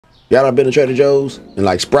Y'all done been to Trader Joe's and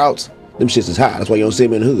like Sprouts? Them shits is high. That's why you don't see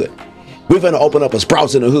them in the hood. We finna open up a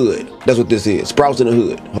Sprouts in the hood. That's what this is. Sprouts in the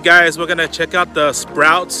hood. Guys, we're gonna check out the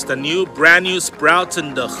Sprouts, the brand new Sprouts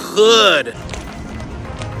in the hood.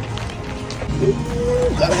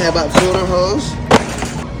 Ooh, gotta have about 200 hoes.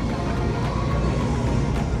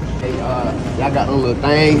 Hey, y'all got them little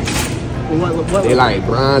things. What? They like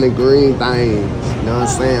brown and green things. You know what I'm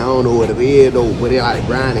saying? I don't know what it is though, but they like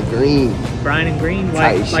brown and green. Brown and green?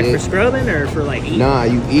 Like for scrubbing or for like eating? Nah,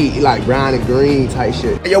 you eat like brown and green type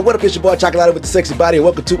shit. Hey, yo, what up? It's your boy Chocolate with the sexy body, and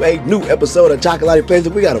welcome to a new episode of Chocolate Plays.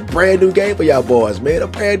 We got a brand new game for y'all boys, man. A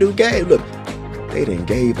brand new game. Look, they done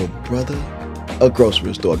gave a brother a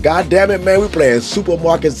grocery store. God damn it, man. We playing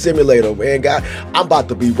Supermarket Simulator, man. God, I'm about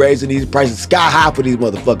to be raising these prices sky high for these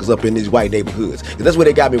motherfuckers up in these white neighborhoods. Cause that's where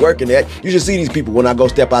they got me working at. You should see these people when I go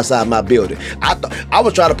step outside my building. I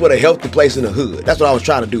was trying to put a healthy place in the hood. That's what I was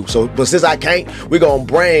trying to do. So, but since I can't, we're gonna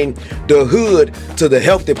bring the hood to the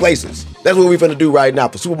healthy places. That's what we're finna do right now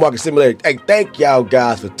for Supermarket Simulator. Hey, thank y'all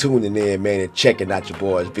guys for tuning in, man, and checking out your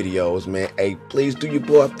boys' videos, man. Hey, please do your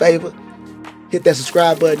boy a favor. Hit that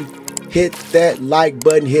subscribe button. Hit that like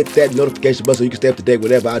button, hit that notification button so you can stay up to date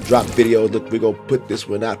whenever I drop videos. Look, we're going to put this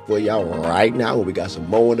one out for y'all right now. We got some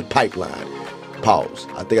more in the pipeline. Pause.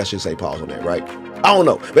 I think I should say pause on that, right? I don't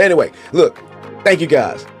know. But anyway, look, thank you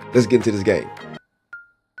guys. Let's get into this game.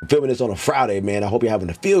 I'm filming this on a Friday, man. I hope you're having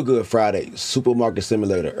a feel-good Friday. Supermarket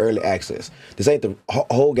Simulator, early access. This ain't the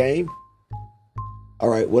whole game. All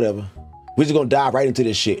right, whatever. We're just going to dive right into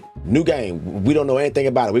this shit. New game. We don't know anything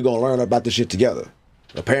about it. We're going to learn about this shit together.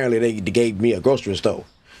 Apparently, they gave me a grocery store.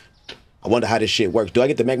 I wonder how this shit works. Do I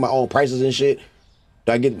get to make my own prices and shit?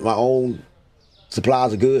 Do I get my own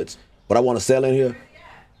supplies of goods? What I want to sell in here?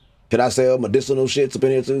 Can I sell medicinal shits up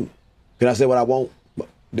in here too? Can I sell what I want?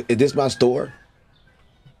 Is this my store?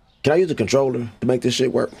 Can I use a controller to make this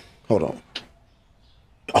shit work? Hold on.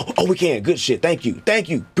 Oh, we can. Good shit. Thank you. Thank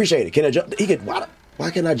you. Appreciate it. Can I jump?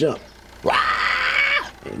 Why can't I jump?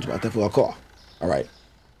 And jump out there for a car. All right.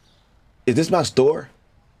 Is this my store?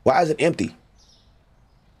 Why is it empty?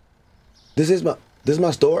 This is my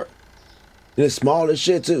store? And it's small as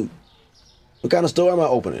shit too. What kind of store am I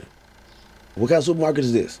opening? What kind of supermarket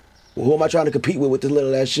is this? Well, who am I trying to compete with this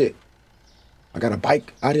little ass shit? I got a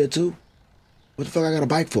bike out here too? What the fuck I got a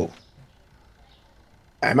bike for?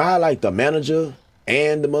 Am I like the manager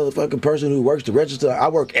and the motherfucking person who works the register? I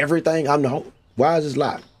work everything. Why is this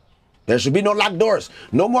locked? There should be no locked doors.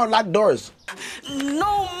 No more locked doors.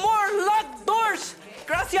 No more locked doors.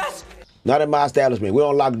 Gracias. Not in my establishment. We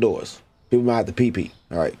don't lock doors. People might have to pee.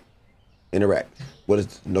 All right. Interact. What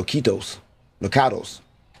is Nokitos? Nocatos.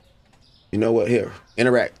 You know what? Here.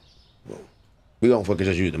 Interact. We're going to fucking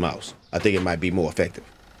just use the mouse. I think it might be more effective.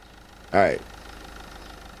 All right.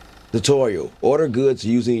 Tutorial. Order goods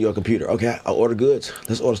using your computer. Okay. I'll order goods.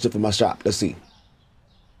 Let's order stuff from my shop. Let's see.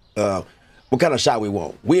 What kind of shop we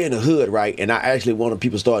want? We're in the hood, right? And I actually want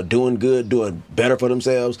people to start doing good, doing better for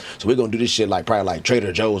themselves. So we're going to do this shit probably like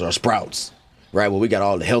Trader Joe's or Sprouts, right? Where we got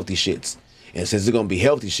all the healthy shits. And since it's going to be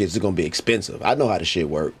healthy shits, it's going to be expensive. I know how this shit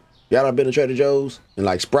work. Y'all done been to Trader Joe's and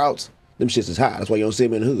like Sprouts? Them shits is high. That's why you don't see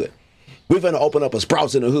them in the hood. We're finna open up a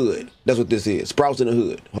Sprouts in the hood. That's what this is. Sprouts in the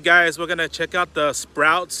hood. Guys, we're going to check out the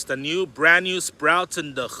Sprouts, the brand new Sprouts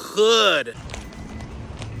in the hood.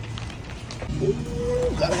 Ooh,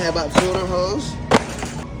 gotta have about 200 hoes.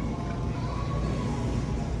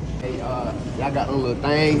 Hey, y'all got them little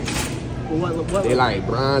things. What? They like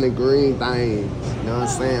brown and green things. You know what I'm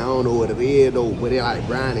saying? I don't know what it is though, but they like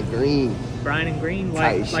brown and green. Brown and green?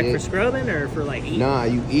 Like for scrubbing or for like eating? Nah,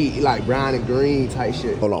 you eat like brown and green type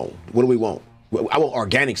shit. Hold on. What do we want? I want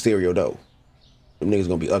organic cereal though. Them niggas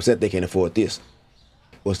gonna be upset they can't afford this.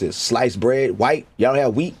 What's this? Sliced bread? White? Y'all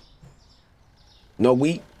have wheat? No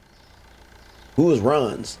wheat? Who is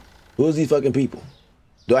runs? Who is these fucking people?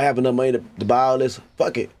 Do I have enough money to buy all this?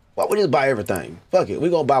 Fuck it. Why would we just buy everything? Fuck it. We're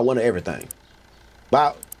gonna buy one of everything.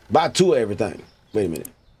 Buy two of everything. Wait a minute.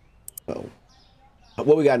 Oh.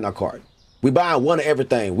 What we got in our cart? We buying one of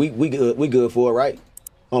everything. We good for it, right?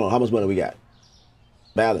 Hold on, how much money we got?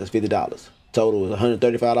 Balance $50. Total is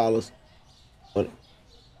 $135. What?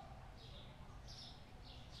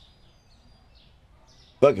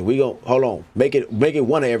 Fuck it, we gon' hold on. Make it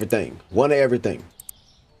one of everything. One of everything.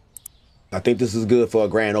 I think this is good for a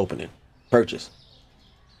grand opening. Purchase.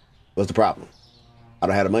 What's the problem? I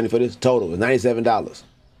don't have the money for this. Total is $97.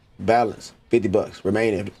 Balance $50.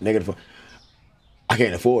 Remaining -4. I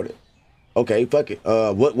can't afford it. Okay, fuck it.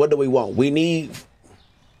 What do we want? We need.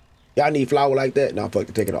 Y'all need flour like that? No, fuck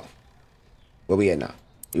it. Take it off. Where we at now?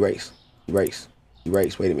 Erase. Erase.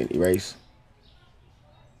 Erase. Wait a minute. Erase.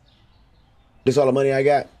 This all the money I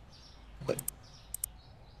got?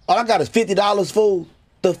 All I got is $50, fool.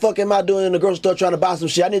 The fuck am I doing in the grocery store trying to buy some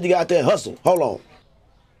shit? I need to get out there and hustle. Hold on.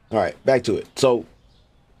 All right, back to it. So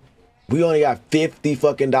we only got $50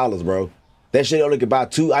 fucking, bro. That shit only could buy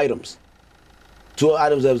 2 items. 2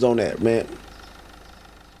 items that was on that, man.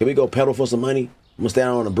 Can we go pedal for some money? I'm gonna stand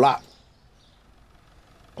on the block.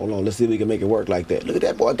 Hold on, let's see if we can make it work like that. Look at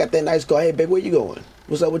that boy, got that nice car. Hey, baby, where you going?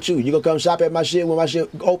 What's up with you? You gonna come shop at my shit when my shit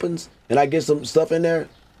opens and I get some stuff in there?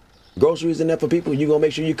 Groceries in there for people? You gonna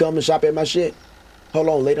make sure you come and shop at my shit? Hold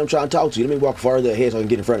on, lady, I'm trying to talk to you. Let me walk farther ahead so I can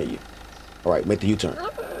get in front of you. All right, make the U-turn.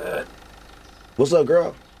 What's up,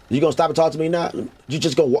 girl? You gonna stop and talk to me now? You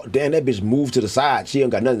just gonna walk? Damn, that bitch moved to the side. She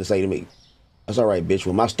ain't got nothing to say to me. That's all right, bitch.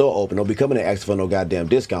 When my store open, don't be coming and asking for no goddamn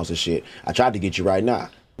discounts and shit. I tried to get you right now.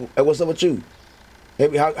 Hey, what's up with you?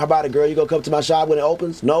 Hey, how about it, girl? You gonna come to my shop when it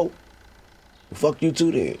opens? No? Well, fuck you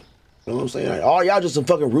too then. You know what I'm saying? All y'all just some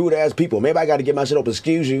fucking rude ass people. Maybe I gotta get my shit open.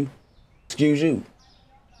 Excuse you. Excuse you.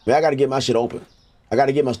 Man, I gotta get my shit open. I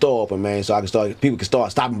gotta get my store open, man, so I can start. People can start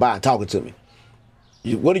stopping by and talking to me.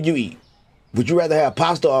 What do you eat? Would you rather have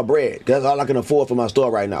pasta or bread? Because that's all I can afford for my store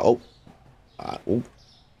right now. Oh. Ooh.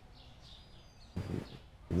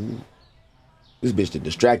 Ooh. This bitch done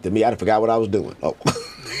distracted me. I forgot what I was doing. Oh.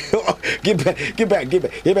 Get back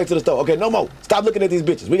to the store. Okay, no more. Stop looking at these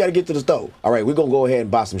bitches. We gotta get to the store. All right, we're gonna go ahead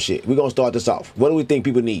and buy some shit. We're gonna start this off. What do we think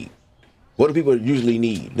people need? What do people usually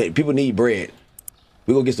need? People need bread.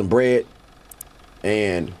 We're gonna get some bread.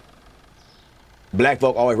 And black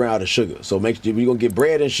folk always run out of sugar. So make sure we're gonna get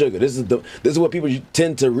bread and sugar. This is what people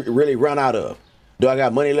tend to really run out of. Do I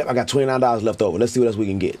got money left? I got $29 left over. Let's see what else we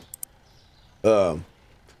can get.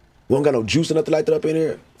 We don't got no juice or nothing like that up in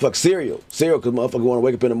here. Fuck cereal. Cereal, because motherfucker want to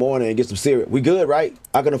wake up in the morning and get some cereal. We good, right?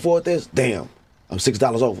 I can afford this? Damn. I'm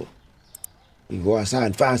 $6 over. We can go outside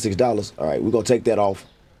and find $6. All right, we're going to take that off.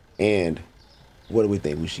 And what do we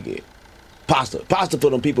think we should get? Pasta. Pasta for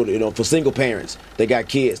them people, you know, for single parents. They got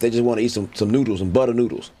kids. They just want to eat some noodles and butter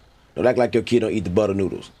noodles. Don't act like your kid don't eat the butter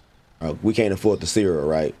noodles. We can't afford the cereal,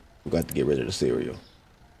 right? We got to get rid of the cereal.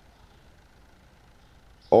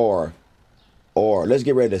 Or let's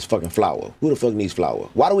get rid of this fucking flour. Who the fuck needs flour?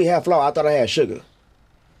 Why do we have flour? I thought I had sugar.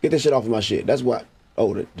 Get this shit off of my shit. That's what.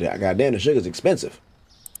 Oh, goddamn, the sugar's expensive.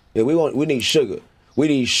 Yeah, we need sugar. We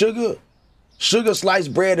need sugar,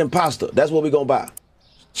 sliced bread, and pasta. That's what we gonna buy.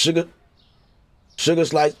 Sugar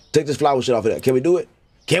slice. Take this flour shit off of that. Can we do it?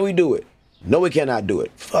 Can we do it? No, we cannot do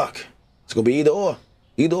it. Fuck. It's gonna be either or.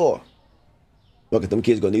 Either or. Look at them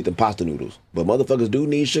kids gonna need them pasta noodles. But motherfuckers do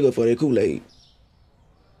need sugar for their Kool-Aid.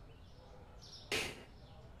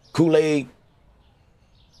 Kool-Aid,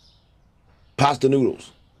 pasta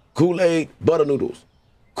noodles. Kool-Aid, butter noodles.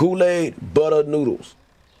 Kool-Aid, butter noodles.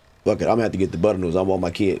 Fuck it, I'm gonna have to get the butter noodles. I want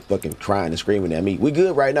my kid fucking crying and screaming at me. We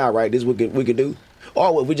good right now, right? This is what we can do.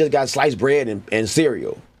 Or we just got sliced bread and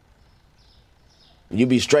cereal. You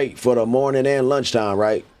be straight for the morning and lunchtime,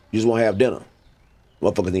 right? You just won't have dinner.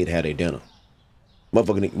 Motherfuckers need to have their dinner. We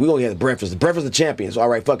gonna get breakfast. Breakfast of champions. All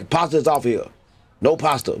right, fucking pasta is off here. No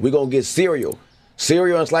pasta. We gonna get cereal.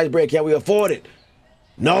 Cereal and sliced bread. Can we afford it?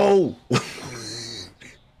 No.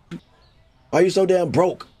 Why are you so damn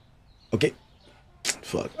broke? Okay.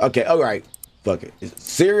 Fuck. Okay. All right. Fuck it. It's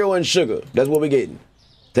cereal and sugar. That's what we're getting.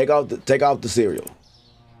 Take off the cereal.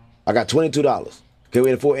 I got $22. Can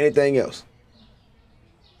we afford anything else?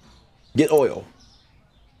 Get oil.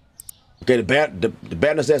 Okay. The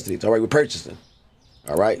bad necessities. All right. We're purchasing.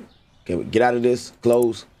 All right. Can we get out of this?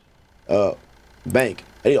 Close. Bank.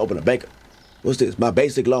 I need to open a bank. What's this? My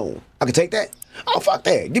basic loan. I can take that? Oh, fuck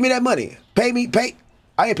that. Give me that money. Pay me.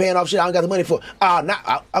 I ain't paying off shit I don't got the money for.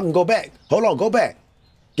 I can go back. Hold on. Go back.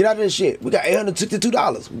 Get out of this shit. We got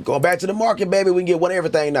 $862. Going back to the market, baby. We can get one of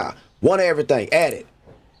everything now. One of everything. Add it.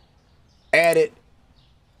 Add it.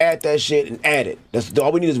 Add that shit and add it. That's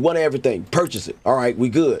all we need is one of everything. Purchase it. All right. We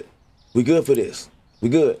good. We good for this. We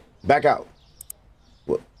good. Back out.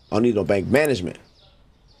 What? I don't need no bank management.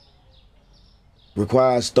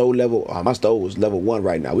 Requires store level. My store is level 1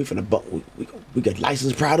 right now. We finna bump. We get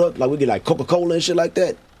licensed product. Like we get like Coca-Cola and shit like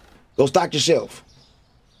that. Go stock your shelf.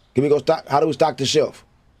 Can we go stock? How do we stock the shelf?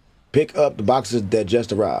 Pick up the boxes that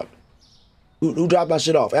just arrived. Who dropped my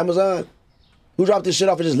shit off? Amazon? Who dropped this shit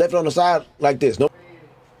off and just left it on the side like this? No.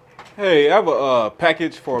 Hey, I have a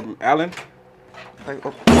package from Alan.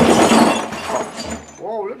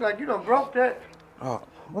 Whoa, looks like you done broke that.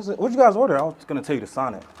 What'd you guys order? I was gonna tell you to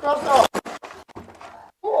sign it.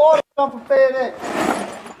 Who ordered something for FedEx?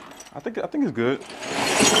 I think it's good.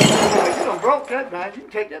 You done broke that, man. You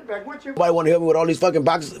can take that back with you. Nobody want to help me with all these fucking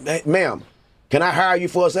boxes? Hey, ma'am, can I hire you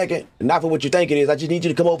for a second? Not for what you think it is. I just need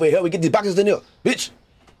you to come over here. Help me get these boxes in here. Bitch.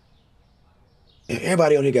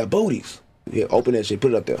 Everybody on here got booties. Yeah, open that shit,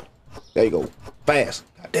 put it up there. There you go. Fast.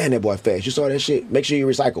 God damn, that boy fast. You saw that shit? Make sure you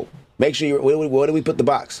recycle. Make sure you, where do we put the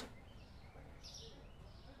box?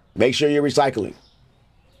 Make sure you're recycling.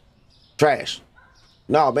 Trash.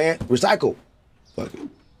 No, man, recycle. Fuck it.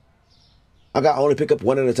 I got only pick up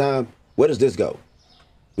one at a time. Where does this go?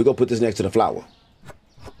 We're gonna put this next to the flour.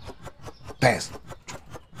 Fast.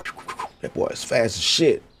 That boy is fast as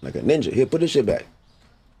shit. Like a ninja. Here, put this shit back.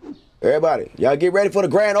 Everybody, y'all get ready for the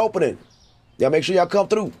grand opening. Y'all make sure y'all come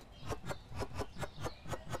through.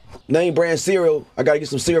 Name brand cereal. I gotta get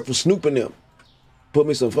some cereal from Snoop in them. Put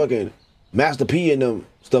me some fucking Master P in them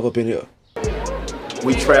stuff up in here.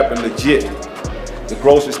 We trapping legit. The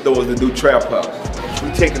grocery stores that do trap house. We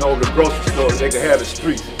taking over the grocery stores, they can have the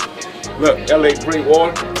streets. Look, LA bring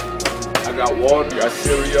water. I got water, got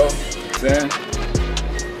cereal, saying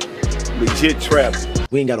legit trap.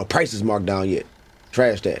 We ain't got no prices marked down yet.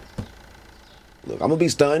 Trash that. Look, I'm gonna be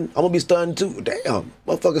stunned. I'm gonna be stunned too. Damn,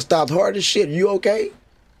 motherfucker stopped hard as shit. You okay?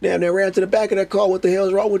 Damn, they ran to the back of that car. What the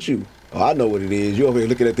hell's wrong with you? Oh, I know what it is. You over here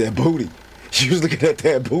looking at that booty. She was looking at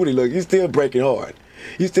that booty. Look, you still breaking hard.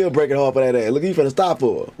 You still breaking hard for that ass. Look, you finna stop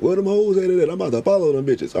for her. Where them hoes at it? I'm about to follow them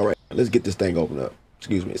bitches. All right, let's get this thing open up.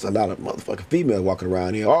 Excuse me. It's a lot of motherfucking females walking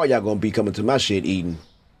around here. All y'all gonna be coming to my shit eating.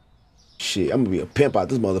 Shit, I'm gonna be a pimp out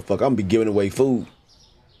this motherfucker. I'm gonna be giving away food.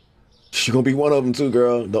 She gonna be one of them too,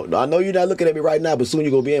 girl. I know you're not looking at me right now, but soon you're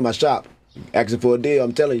gonna be in my shop asking for a deal.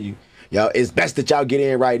 I'm telling you. Y'all, it's best that y'all get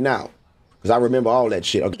in right now. Because I remember all that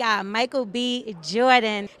shit. Okay. We got Michael B.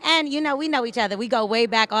 Jordan. And, you know, we know each other. We go way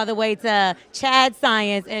back all the way to Chad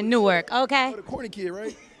Science in Newark, okay? The corny kid,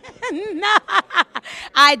 right? No,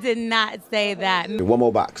 I did not say that. One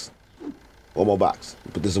more box. One more box.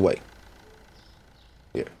 Put this away.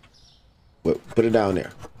 Here. Put it down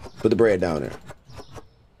there. Put the bread down there.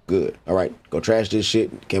 Good. All right. Go trash this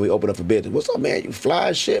shit. Can we open up for business? What's up, man? You fly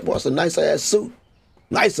as shit. Boy, it's a nice ass suit.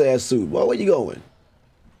 Nice ass suit. Boy, where you going?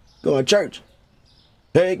 Going to church.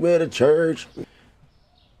 Take me to church.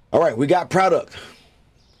 All right, we got product.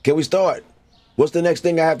 Can we start? What's the next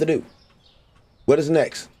thing I have to do? What is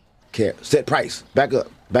next? Okay, set price. Back up.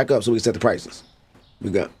 Back up so we can set the prices.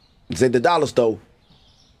 We got, say the dollar store.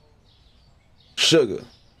 Sugar.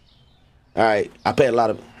 All right, I pay a lot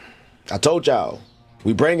of, I told y'all,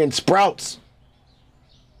 we bring in Sprouts.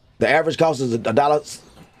 The average cost is $1.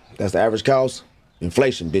 That's the average cost.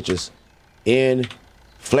 Inflation, bitches.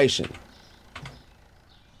 Inflation.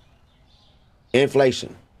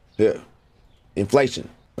 Inflation. Here. Inflation.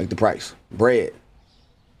 Make the price. Bread.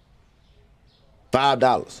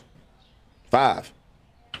 $5.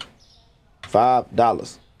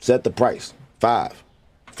 $5. Set the price.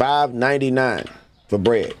 $5.99 for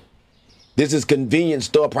bread. This is convenience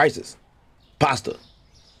store prices. Pasta.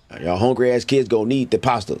 Y'all hungry ass kids gonna need the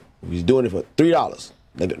pasta. He's doing it for $3.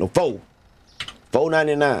 No,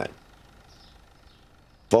 $4.99.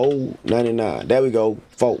 $4.99. There we go.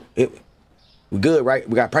 We good, right?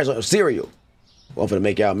 We got price on cereal. I'm finna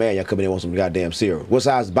make y'all mad. Y'all come in and want some goddamn cereal. What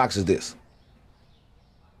size box is this?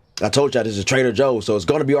 I told y'all this is Trader Joe's, so it's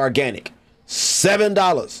gonna be organic.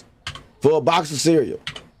 $7 for a box of cereal.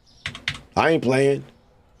 I ain't playing.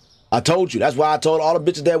 I told you. That's why I told all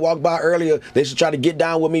the bitches that walked by earlier they should try to get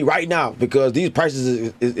down with me right now because these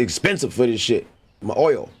prices is expensive for this shit. My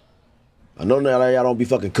oil. I know that y'all don't be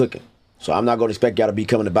fucking cooking. So I'm not gonna expect y'all to be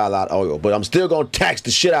coming to buy a lot of oil, but I'm still gonna tax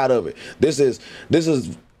the shit out of it. This is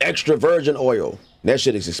extra virgin oil. That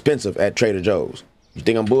shit is expensive at Trader Joe's. You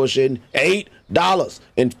think I'm bullshitting?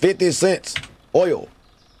 $8.50 oil.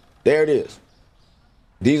 There it is.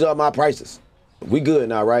 These are my prices. We good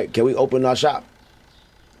now, right? Can we open our shop?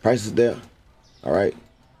 Prices there. All right.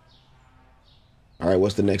 All right,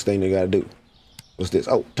 what's the next thing they gotta do? What's this?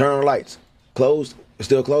 Oh, turn on the lights. Closed? It's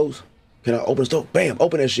still closed? Can I open the store? Bam,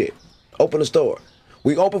 open that shit. Open the store.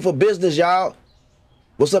 We open for business, y'all.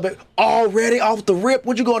 What's up, baby? Already off the rip?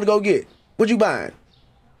 What you going to go get? What you buying?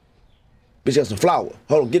 Bitch, got some flour.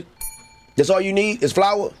 Hold on, get. That's all you need is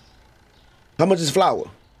flour? How much is flour?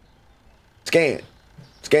 Scan.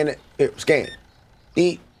 Scan it. Here, scan.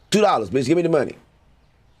 Eat $2, bitch. Give me the money.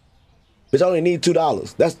 Bitch, I only need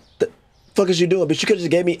 $2. That's the fuck is you doing, bitch? You could have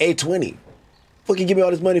just gave me $8.20. Fuck you give me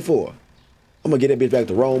all this money for? I'm gonna get that bitch back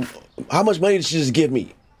to Rome. How much money did she just give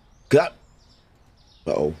me?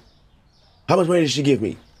 Uh-oh. How much money did she give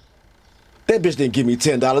me? That bitch didn't give me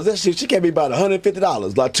 $10. That shit, she gave me about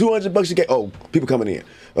 $150. Like $200 she gave. Oh, people coming in.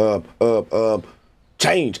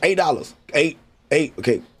 Change, $8. Eight.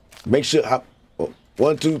 Okay. Make sure.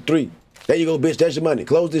 1, 2, 3. There you go, bitch. That's your money.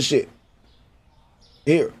 Close this shit.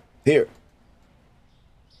 Here. There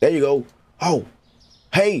you go. Oh.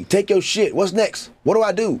 Hey, take your shit. What's next? What do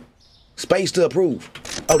I do? Space to approve.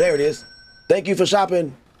 Oh, there it is. Thank you for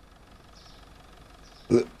shopping.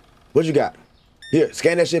 Look, what you got? Here,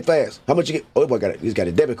 scan that shit fast. How much you get? Oh, boy, he's got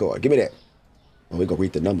a debit card. Give me that. Oh, we're gonna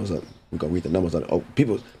read the numbers up. We're gonna read the numbers on it. Oh,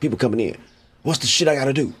 people coming in. What's the shit I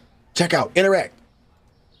gotta do? Check out, interact.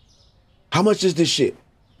 How much is this shit?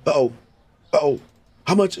 Uh-oh.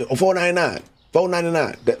 How much? Oh, $4.99.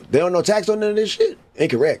 $4.99. They don't know tax on none of this shit?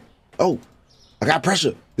 Incorrect. Oh, I got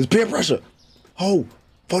pressure. It's peer pressure. Oh,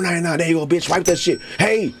 $4.99. There you go, bitch. Wipe that shit.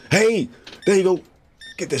 Hey. There you go.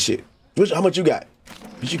 Get that shit. How much you got?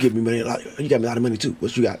 Bitch, you give me money. You got me a lot of money too.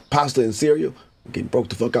 What you got? Pasta and cereal? I'm getting broke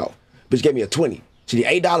the fuck off. Bitch gave me a 20. She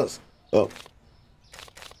need $8. Oh.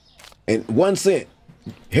 And 1 cent.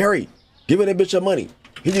 Harry, give me that bitch your money.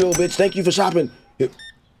 Here you go, bitch. Thank you for shopping. Here.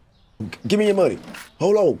 Give me your money.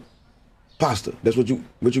 Hold on. Pasta. That's what you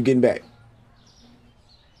getting back.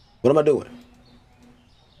 What am I doing?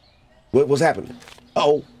 What's happening?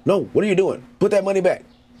 Uh-oh. No. What are you doing? Put that money back.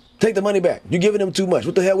 Take the money back. You're giving them too much.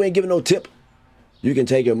 What the hell? We ain't giving no tip. You can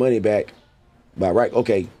take your money back by right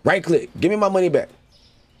click. Give me my money back.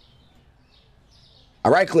 I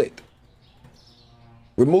right clicked.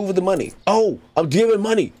 Remove the money. Oh, I'm giving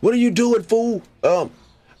money. What are you doing, fool? I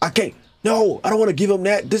can't. No, I don't want to give him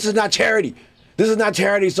that. This is not charity. This is not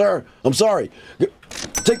charity, sir. I'm sorry.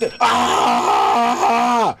 Take the.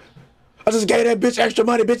 I just gave that bitch extra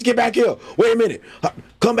money. Bitch, get back here. Wait a minute.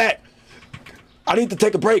 Come back. I need to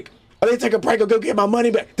take a break. I need to take a break or go get my money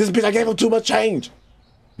back. This bitch, I gave him too much change.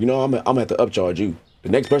 You know, I'm gonna have to upcharge you. The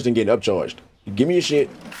next person getting upcharged. Give me your shit.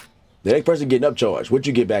 The next person getting upcharged. What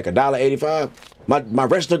you get back? $1.85? My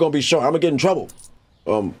register gonna be short. I'm gonna get in trouble.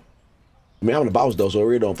 I mean, I'm the boss though, so it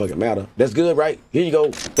really don't fucking matter. That's good, right? Here you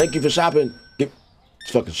go. Thank you for shopping. It's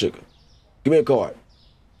fucking sugar. Give me a card.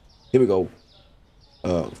 Here we go.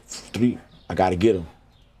 3. I gotta get them.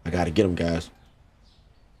 I gotta get them, guys.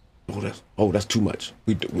 Oh, that's too much.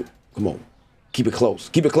 Come on. Keep it close.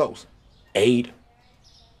 Keep it close. 8.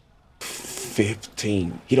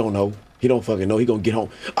 15. He don't know. He don't fucking know. He gonna get home.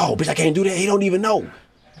 Oh, bitch, I can't do that. He don't even know.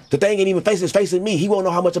 The thing ain't even facing me. He won't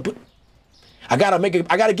know how much I put. I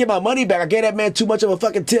gotta get my money back. I gave that man too much of a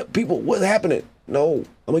fucking tip. People, what's happening? No,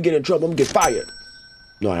 I'm gonna get in trouble. I'm gonna get fired.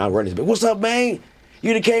 No, I'm running this bitch. What's up, man?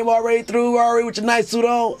 You done came already with your nice suit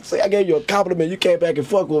on? Say I gave you a compliment. You came back and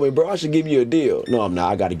fuck with me, bro. I should give you a deal. No, I'm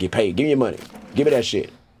not. I gotta get paid. Give me your money. Give me that shit.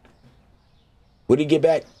 What did he get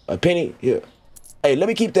back? A penny? Here. Hey, let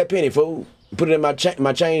me keep that penny, fool. Put it in my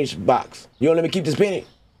change box. You don't let me keep this penny?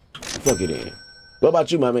 Fuck it in. What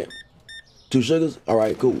about you, my man? 2 sugars? All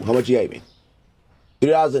right, cool. How much you gave me?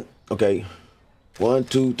 $3. Okay. 1,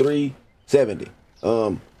 2, 3, 70.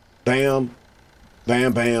 Bam.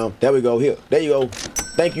 Bam, bam. There we go. Here. There you go.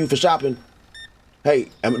 Thank you for shopping. Hey,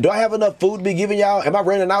 do I have enough food to be giving y'all? Am I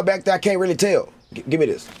running out back there? I can't really tell. Give me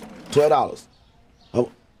this. $12.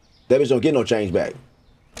 Oh, that bitch don't get no change back.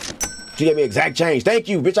 She gave me exact change. Thank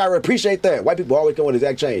you, bitch. I appreciate that. White people always come with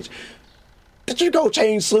exact change. Did you go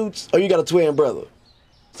change suits? Or you got a twin brother?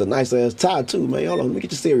 It's a nice ass tie too, man. Hold on, let me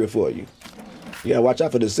get your cereal for you. You gotta watch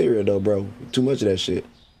out for the cereal though, bro. Too much of that shit.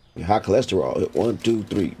 High cholesterol. 1, 2,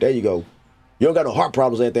 3. There you go. You don't got no heart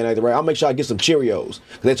problems or anything like that, right? I'll make sure I get some Cheerios.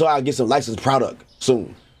 Cause they told I'll get some licensed product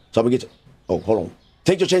soon. So I'm gonna get you. Oh, hold on.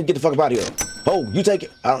 Take your change, get the fuck up out of here. Oh, you take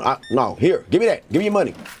it. No, here, give me that. Give me your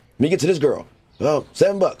money. Let me get to this girl.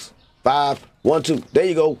 $7. 5, 1, 2. There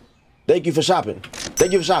you go. Thank you for shopping.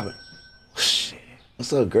 Thank you for shopping. Shit.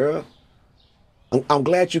 What's up, girl? I'm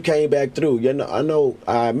glad you came back through. You know, I know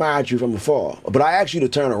I admired you from afar, but I asked you to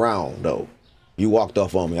turn around though. You walked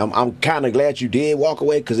off on me. I'm kind of glad you did walk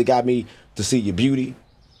away because it got me to see your beauty,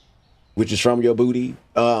 which is from your booty.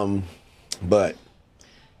 But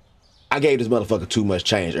I gave this motherfucker too much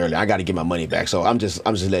change earlier. I got to get my money back. So I'm just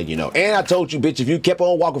letting you know. And I told you, bitch, if you kept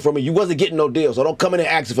on walking from me, you wasn't getting no deal. So don't come in and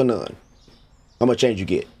ask for none. How much change you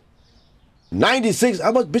get? 96.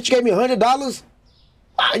 How much? Bitch, you gave me $100?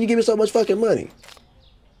 Why you give me so much fucking money?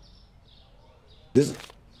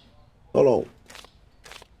 Hold on.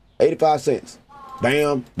 85 cents.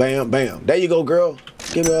 Bam, bam, bam. There you go, girl.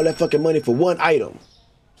 Give me all that fucking money for one item.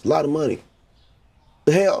 It's a lot of money.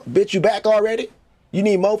 The hell, bitch, you back already? You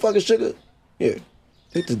need more fucking sugar? Here,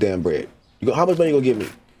 take this damn bread. How much money you gonna give me?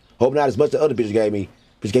 Hope not as much as the other bitch gave me.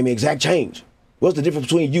 Bitch gave me exact change. What's the difference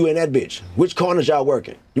between you and that bitch? Which corners y'all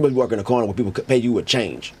working? You must be working in a corner where people pay you a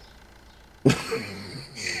change.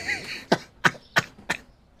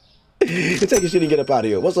 Take your shit and get up out of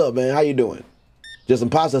here. What's up, man? How you doing? Just some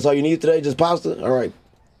pasta. That's all you need today? Just pasta? All right.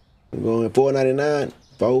 I'm going $4.99.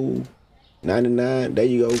 $4.99. There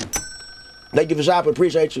you go. Thank you for shopping.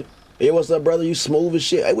 Appreciate you. Hey, what's up, brother? You smooth as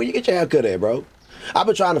shit. Hey, where you get your haircut at, bro? I've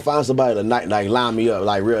been trying to find somebody to like line me up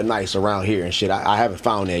like real nice around here and shit. I haven't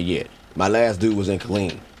found that yet. My last dude was in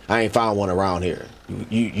Killeen. I ain't found one around here.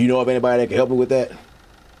 You know of anybody that can help me with that?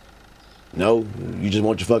 No? You just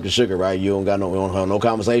want your fucking sugar, right? You don't got no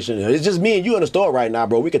conversation? It's just me and you in the store right now,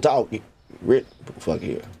 bro. We can talk. Rick, fuck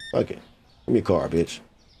here. Fuck it. Give me a car, bitch.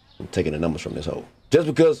 I'm taking the numbers from this hoe. Just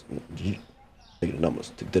because... Take the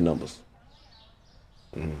numbers. Take the numbers.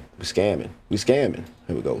 We scamming. We scamming.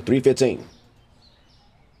 Here we go. 315.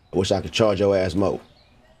 I wish I could charge your ass more.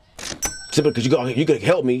 Simply because you could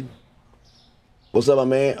help me. What's up, my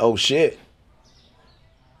man? Oh, shit.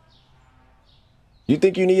 You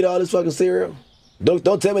think you need all this fucking cereal?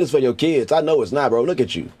 Don't tell me this for your kids. I know it's not, bro. Look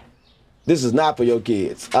at you. This is not for your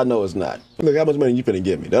kids. I know it's not. Look how much money you finna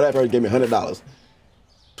give me. That person gave me $100.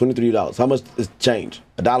 $23. How much is change?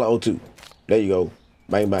 $1.02. There you go.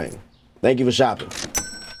 Bang, bang. Thank you for shopping.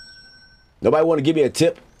 Nobody want to give me a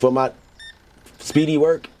tip for my speedy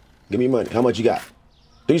work? Give me money. How much you got?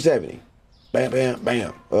 $370. Bam, bam,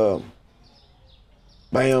 bam.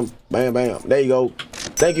 Bam, bam, bam. There you go.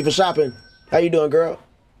 Thank you for shopping. How you doing, girl?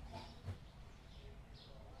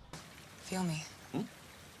 Feel me.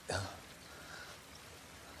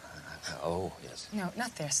 Oh, yes. No,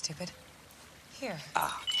 not there, stupid. Here.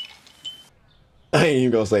 Ah. I ain't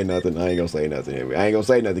even gonna say nothing. I ain't gonna say nothing. I ain't gonna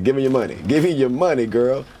say nothing. Give me your money. Give me your money,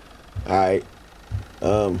 girl. All right.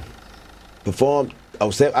 Performed.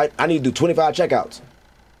 Oh, I need to do 25 checkouts.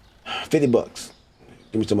 $50.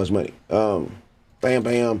 Give me so much money. Bam,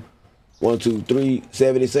 bam. 1, 2, 3,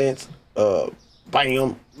 70 cents.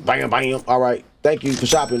 Bam, bam, bam. All right. Thank you for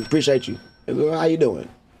shopping. Appreciate you. Hey, girl, how you doing?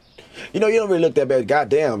 You know, you don't really look that bad.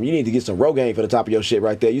 Goddamn, you need to get some Rogaine for the top of your shit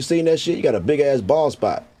right there. You seen that shit? You got a big ass bald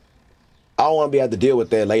spot. I don't want to be able to deal with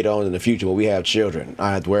that later on in the future when we have children.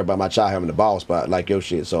 I have to worry about my child having a bald spot like your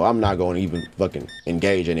shit. So I'm not going to even fucking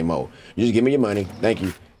engage anymore. You just give me your money. Thank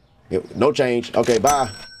you. No change. Okay, bye.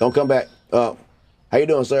 Don't come back. How you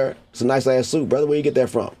doing, sir? It's a nice ass suit, brother. Where you get that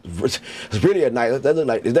from? It's really a nice. That look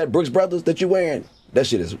like, is that Brooks Brothers that you wearing? That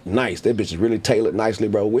shit is nice. That bitch is really tailored nicely,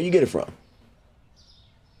 bro. Where you get it from?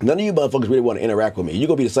 None of you motherfuckers really want to interact with me. You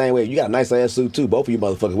gonna be the same way. You got a nice ass suit too. Both of you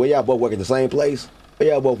motherfuckers. Where y'all both work at the same place? Where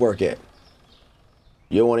y'all both work at?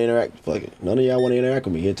 You don't want to interact? Fuck it. None of y'all want to interact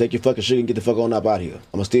with me. Here, take your fucking shit and get the fuck on up out here. I'm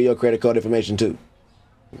gonna steal your credit card information too.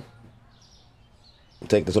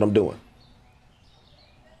 That's what I'm doing.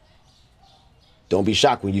 Don't be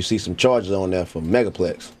shocked when you see some charges on there for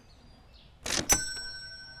Megaplex.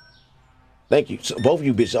 Thank you. So both of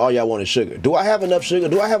you bitches, all y'all want is sugar. Do I have enough sugar?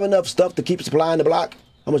 Do I have enough stuff to keep supplying the block?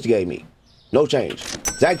 How much you gave me? No change.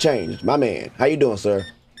 Zach Change, my man. How you doing, sir?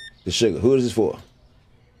 The sugar. Who is this for?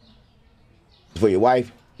 It's for your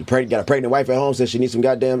wife. You got a pregnant wife at home, says she needs some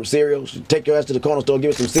goddamn cereal. Take your ass to the corner store,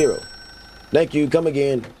 give her some cereal. Thank you. Come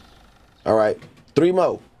again. All right. 3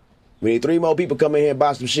 more. We need 3 more people come in here and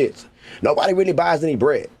buy some shits. Nobody really buys any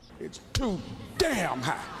bread. It's too damn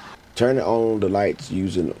hot. Turn on the lights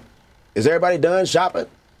using them. Is everybody done shopping?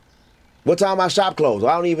 What time my shop close?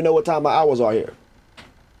 I don't even know what time my hours are here.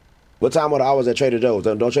 What time are the hours at Trader Joe's?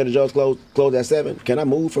 Don't Trader Joe's close at 7? Can I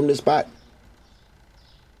move from this spot?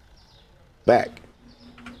 Back.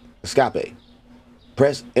 Escape.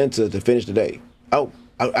 Press enter to finish the day. Oh,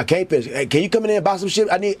 I can't finish. Hey, can you come in there and buy some shit?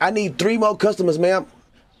 I need 3 more customers, ma'am.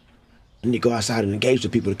 I need to go outside and engage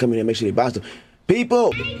with people to come in there and make sure they buy stuff.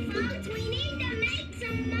 People! Hey, folks, we need to make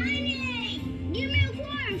some money. Give me a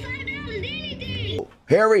quarter, $5, anything.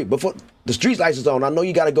 Harry, before the street lights is on, I know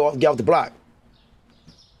you gotta get off the block.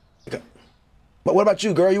 Okay. But what about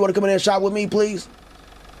you, girl? You wanna come in there and shop with me, please?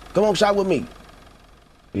 Come on, shop with me. You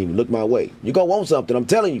didn't even look my way. You gonna want something, I'm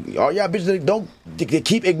telling you. All y'all bitches don't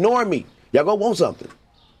keep ignoring me. Y'all gonna want something.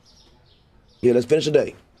 Yeah, let's finish the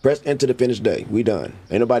day. Press enter to finish the day. We done.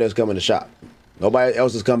 Ain't nobody else coming to shop. Nobody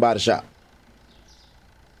else has come by the shop.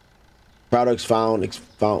 Products found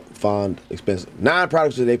expensive. 9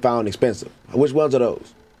 products that they found expensive. Which ones are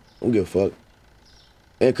those? I don't give a fuck.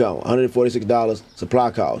 Income, $146. Supply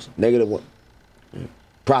cost, -1.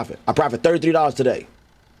 Profit. I profit $33 today.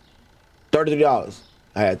 $33.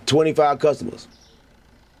 I had 25 customers.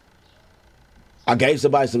 I gave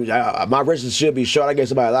somebody some, my register should be short. I gave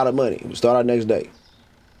somebody a lot of money. We start our next day.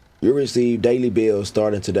 You'll receive daily bills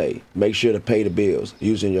starting today. Make sure to pay the bills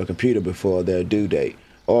using your computer before their due date,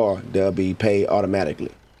 or they'll be paid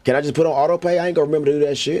automatically. Can I just put on auto pay? I ain't gonna remember to do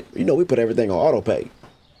that shit. You know we put everything on auto pay.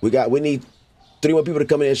 We need 3 more people to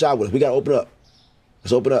come in and shop with us. We gotta open up.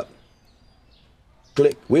 Let's open up.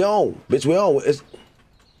 Click. We on, bitch. We on.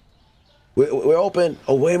 We're open.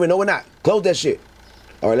 Oh wait a minute, no we're not. Close that shit.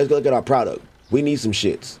 All right, let's go look at our product. We need some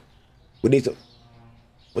shits. We need some.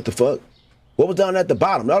 What the fuck? What was down at the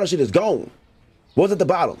bottom? All that shit is gone. What was at the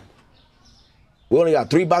bottom? We only got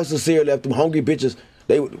 3 boxes of cereal left. Them hungry bitches.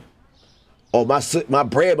 Oh, my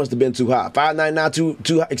bread must have been too high. $5.99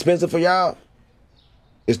 too expensive for y'all?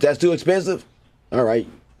 That's too expensive? All right.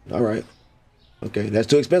 Okay, that's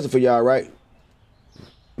too expensive for y'all, right?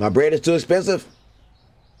 My bread is too expensive?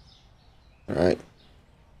 All right.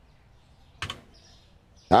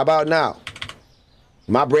 How about now?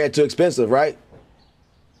 My bread too expensive, right?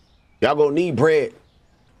 Y'all gonna need bread.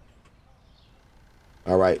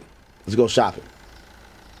 All right, let's go shopping.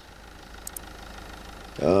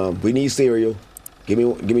 We need cereal. Give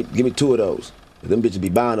me 2 of those. Them bitches be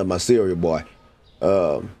buying up my cereal, boy.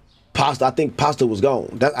 Pasta. I think pasta was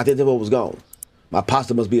gone. I think that was gone. My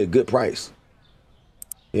pasta must be a good price.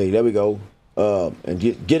 Yeah, there we go. And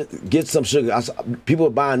get some sugar. People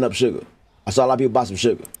are buying up sugar. I saw a lot of people buy some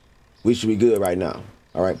sugar. We should be good right now.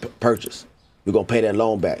 All right, purchase. We're gonna pay that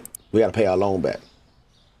loan back. We gotta pay our loan back.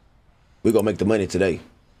 We're gonna make the money today.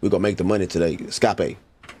 Scape.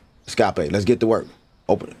 Let's get to work.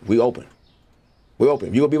 Open. We open. You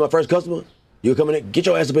gonna be my first customer? You coming in? Get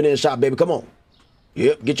your ass up in there and shop, baby. Come on.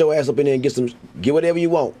 Yep. Get your ass up in there and get whatever you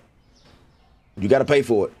want. You gotta pay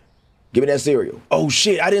for it. Give me that cereal. Oh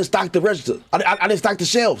shit! I didn't stock the register. I didn't stock the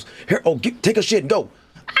shelves. Here. Oh, take a shit and go.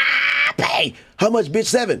 Pay. How much,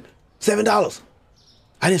 bitch? $7.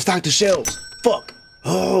 I didn't stock the shelves. Fuck.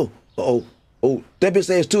 Oh. That bitch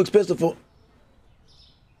say it's too expensive for.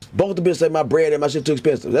 Both the bitch say my bread and my shit too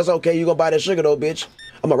expensive. That's okay. You gonna buy that sugar though, bitch?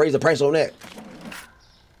 I'm gonna raise the price on that.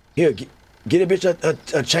 Here, get a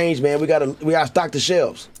bitch a change, man. We gotta stock the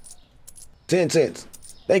shelves. 10 cents.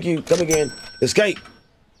 Thank you. Come again. Escape.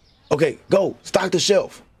 Okay, go. Stock the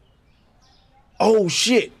shelf. Oh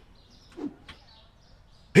shit.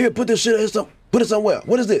 Here, put this shit here. Put it somewhere.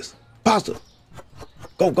 What is this? Pasta.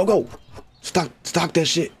 Go. Stock that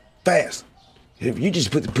shit fast. If you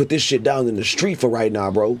just put this shit down in the street for right now,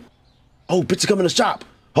 bro. Oh, bitch, come in the shop.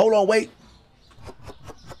 Hold on, wait.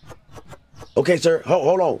 Okay, sir.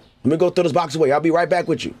 Hold on. Let me go throw this box away. I'll be right back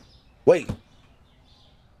with you. Wait.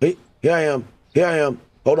 Hey, here I am.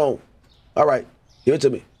 Hold on. All right. Give it to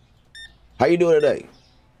me. How you doing today?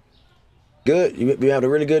 Good? You having a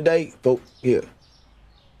really good day? Folks, here.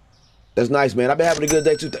 That's nice, man. I've been having a good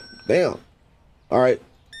day, too. Damn. All right.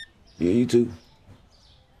 Yeah, you too.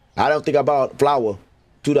 I don't think I bought flour.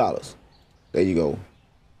 $2. There you go.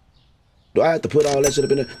 Do I have to put all that shit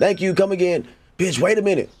up in there? Thank you. Come again. Bitch, wait a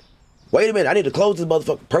minute. I need to close this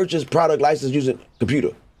motherfucker. Purchase product license using computer.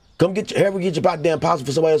 Come get your goddamn pasta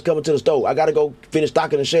for somebody else coming to the store. I gotta go finish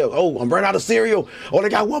stocking the shelves. Oh, I'm running out of cereal. Oh, they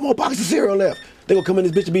got one more box of cereal left. They gonna come in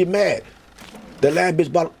this bitch and be mad. That last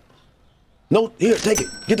bitch bought. No, here, take it.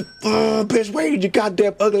 Get the bitch. Where did your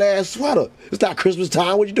goddamn ugly ass sweater? It's not Christmas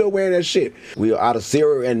time. What you doing wearing that shit? We are out of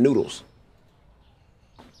cereal and noodles.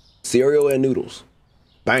 Cereal and noodles.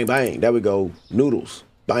 Bang bang. There we go. Noodles.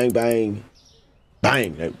 Bang bang.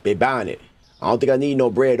 Bang. They buying it. I don't think I need no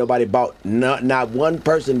bread. Nobody bought. Not one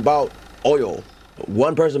person bought oil.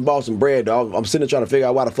 One person bought some bread. I'm sitting there trying to figure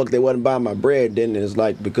out why the fuck they wasn't buying my bread. Then it's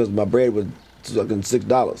like because my bread was fucking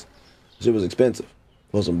 $6. Shit was expensive.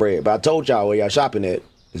 For some bread. But I told y'all where y'all shopping at.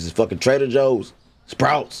 This is fucking Trader Joe's,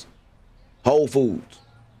 Sprouts, Whole Foods,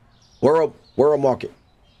 World Market.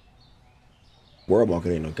 World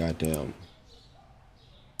Market ain't no goddamn.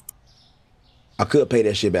 I could pay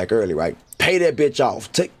that shit back early, right? Pay that bitch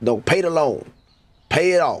off. Pay the loan.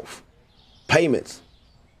 Pay it off. Payments.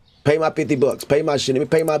 Pay my $50. Pay my shit. Let me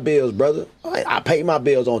pay my bills, brother. I pay my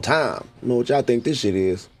bills on time. You know what y'all think this shit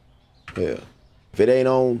is? Yeah. If it ain't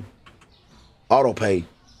on auto pay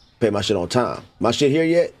my shit on time. My shit here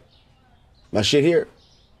yet? My shit here?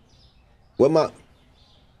 Where my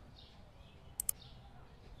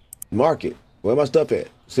market? Where my stuff at?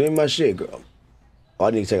 Send me my shit, girl. Oh,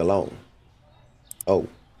 I need to take a loan. Oh,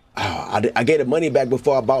 I gave the money back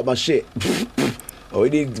before I bought my shit. Oh, we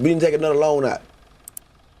didn't take another loan out.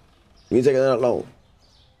 We didn't take another loan.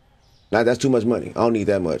 Now that's too much money. I don't need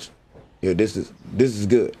that much. Yeah, this is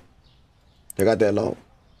good. I got that loan.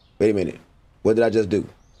 Wait a minute. What did I just do?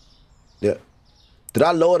 Yeah. Did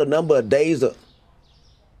I lower the number of days? I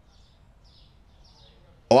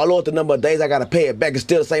lowered the number of days I gotta pay it back. It's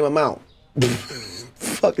still the same amount.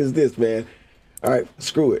 Fuck is this, man? All right,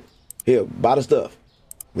 screw it. Here, buy the stuff.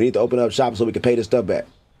 We need to open up shop so we can pay this stuff back.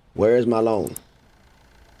 Where is my loan?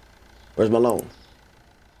 Where's my loan?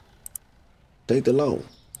 Take the loan.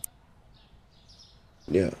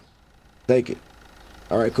 Yeah. Take it.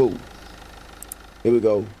 All right, cool. Here we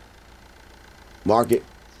go. Market.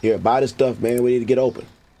 Here, buy this stuff, man. We need to get open.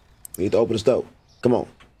 We need to open the store. Come on.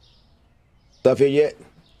 Stuff here yet?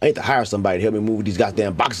 I need to hire somebody to help me move these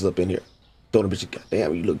goddamn boxes up in here. Throw them bitches.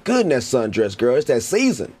 Goddamn, you look good in that sundress, girl. It's that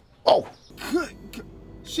season. Oh.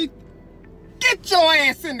 Get your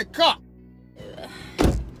ass in the car.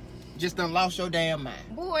 just done lost your damn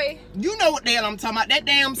mind. Boy. You know what the hell I'm talking about. That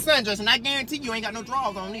damn sundress, and I guarantee you ain't got no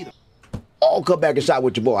drawers on either. Oh, come back and shop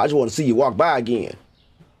with your boy. I just want to see you walk by again.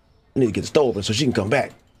 I need to get the store open so she can come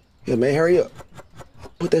back. Yeah, man, hurry up.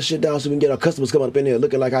 Put that shit down so we can get our customers coming up in here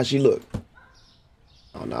looking like how she look.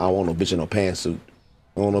 Oh, no, I don't want no bitch in no pantsuit.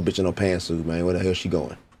 I don't want no bitch in no pantsuit, man. Where the hell she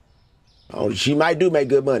going? Oh, she might do make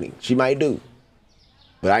good money. She might do.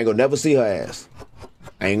 But I ain't gonna never see her ass.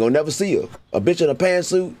 I ain't gonna never see her. A bitch in a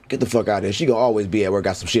pantsuit, get the fuck out of there. She gonna always be at work,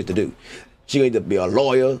 got some shit to do. She gonna either be a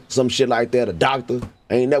lawyer, some shit like that, a doctor.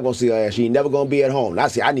 I ain't never gonna see her ass. She ain't never gonna be at home. Now,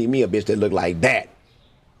 see, I need me a bitch that look like that.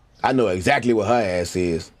 I know exactly what her ass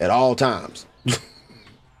is at all times.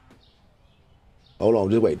 Hold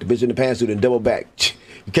on, just wait. The bitch in the pantsuit and double back.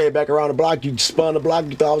 You came back around the block, you spun the block,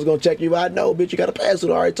 you thought I was gonna check you out. No, bitch, you got a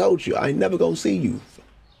pantsuit. I already told you. I ain't never gonna see you.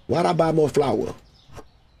 Why'd I buy more flour?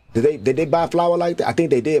 Did they buy flour like that? I think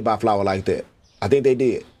they did buy flour like that. I think they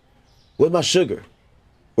did. Where's my sugar?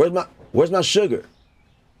 Where's my sugar?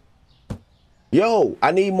 Yo,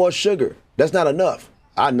 I need more sugar. That's not enough.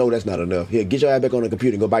 I know that's not enough. Here, get your ass back on the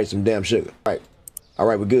computer and go buy you some damn sugar. All right. All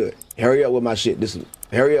right, we're good. Hurry up with my shit.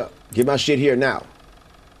 Hurry up. Get my shit here now.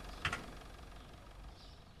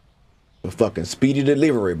 A fucking speedy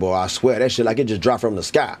delivery, boy. I swear, that shit like it just dropped from the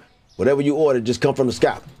sky. Whatever you ordered just come from the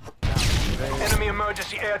sky. Enemy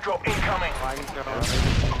emergency airdrop incoming.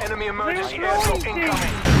 Enemy emergency airdrop incoming.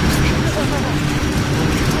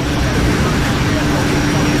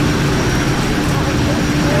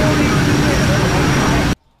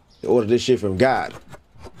 They ordered this shit from God.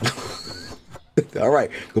 All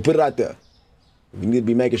right, go put it out there. We need to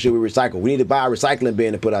be making sure we recycle. We need to buy a recycling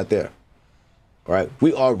bin to put out there. All right,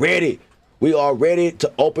 we are ready. We are ready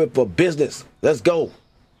to open for business. Let's go.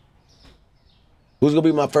 Who's gonna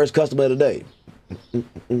be my first customer today?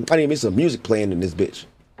 I need me some music playing in this bitch.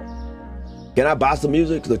 Can I buy some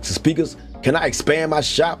music? Like speakers? Can I expand my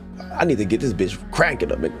shop? I need to get this bitch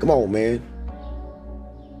cranking up, man. Come on, man.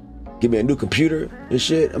 Give me a new computer and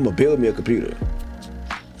shit. I'm gonna build me a computer.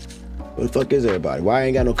 Where the fuck is everybody? Why I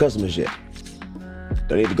ain't got no customers yet?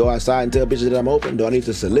 Do I need to go outside and tell bitches that I'm open? Do I need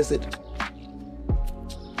to solicit?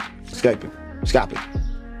 Skype it.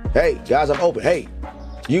 Hey, guys, I'm open. Hey,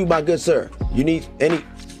 you, my good sir. You need any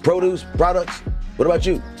produce, products? What about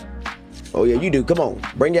you? Oh, yeah, you do. Come on.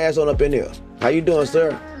 Bring your ass on up in here. How you doing,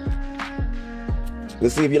 sir?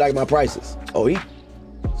 Let's see if you like my prices. Oh, you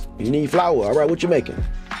need flour. All right, what you making?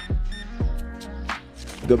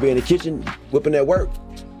 You gonna be in the kitchen whipping that work?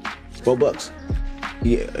 $4.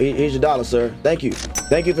 Yeah, here's your dollar, sir. Thank you.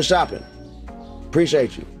 Thank you for shopping.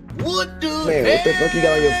 Appreciate you. What the Man, what the fuck you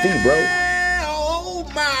got on your feet, bro? Oh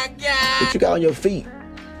my God. What you got on your feet?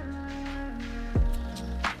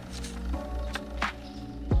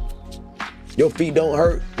 Your feet don't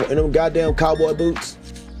hurt in them goddamn cowboy boots?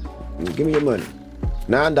 Give me your money.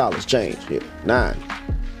 $9 change. Here, 9.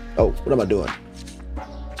 Oh, what am I doing?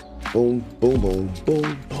 Boom, boom, boom,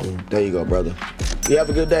 boom, boom. There you go, brother. You have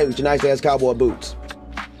a good day with your nice ass cowboy boots.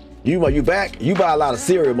 You back? You buy a lot of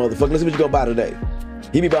cereal, motherfucker. Let's see what you gonna buy today.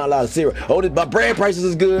 He be buying a lot of cereal. Oh, my bread prices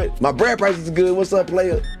is good. My bread prices is good. What's up,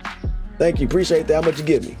 player? Thank you. Appreciate that. How much you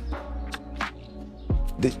give me?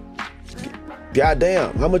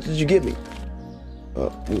 Goddamn. How much did you give me?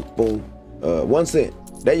 Boom. 1 cent.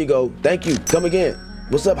 There you go. Thank you. Come again.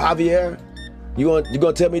 What's up, Javier? You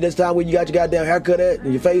gonna tell me this time where you got your goddamn haircut at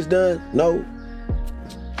and your face done? No.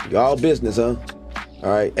 You all business, huh? All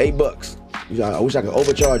right. $8. I wish I could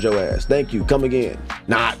overcharge your ass. Thank you. Come again.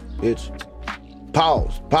 Nah, bitch.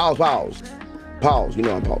 Pause. You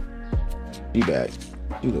know I'm paused. She back.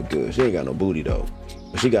 You look good. She ain't got no booty though.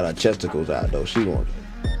 But she got her chesticles out though. She want it.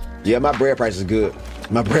 Yeah, my bread price is good.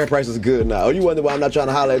 My bread price is good now. Oh, you wonder why I'm not trying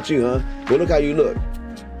to holler at you, huh? Well, look how you look.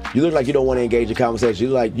 You look like you don't want to engage in conversation.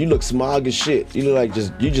 You look smug as shit. You look like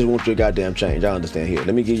you just want your goddamn change. I understand. Here,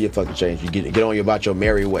 let me give you your fucking change. You get on about your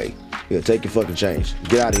merry way. Here, take your fucking change.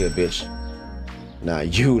 Get out of here, bitch. Nah,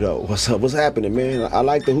 you though. What's up? What's happening, man? I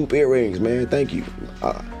like the hoop earrings, man. Thank you.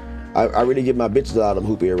 I really give my bitches a lot of them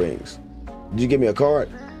hoop earrings. Did you give me a card?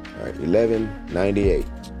 All right, $11.98.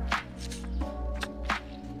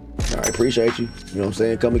 All right, appreciate you. You know what I'm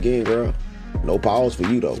saying? Come again, girl. No pause for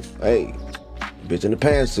you though. Hey, bitch in the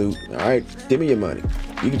pantsuit. All right, give me your money.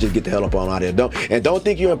 You can just get the hell up on out of there. Don't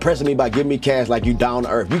think you're impressing me by giving me cash like you down to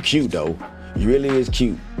earth. You cute though. You really is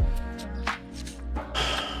cute.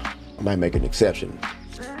 I might make an exception.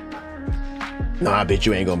 No, I bet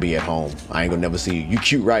you ain't gonna be at home. I ain't gonna never see you. You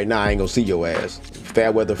cute right now, I ain't gonna see your ass.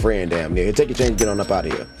 Fair weather friend, damn near. Take your change and get on up out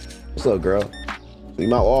of here. What's up, girl? See,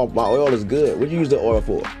 my oil is good. What you use the oil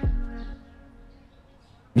for?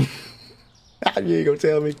 You ain't gonna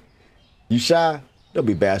tell me? You shy? Don't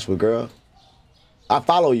be bashful, girl. I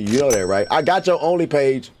follow you. You know that, right? I got your only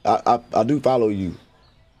page. I do follow you.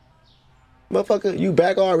 Motherfucker, you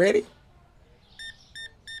back already?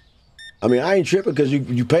 I mean, I ain't tripping because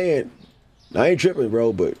you paying. I ain't tripping,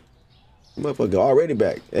 bro, but motherfucker already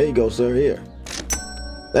back. There you go, sir. Here.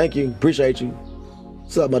 Thank you. Appreciate you.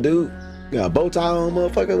 What's up, my dude? You got a bow tie on,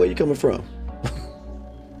 motherfucker? Where you coming from?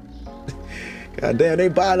 God damn, they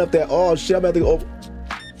buying up that oil shit. I'm about to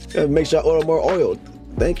go make sure I order more oil.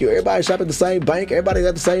 Thank you. Everybody shop at the same bank. Everybody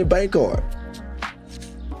got the same bank card.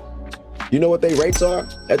 You know what they rates are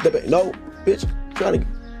at the bank? No, bitch. I'm trying to.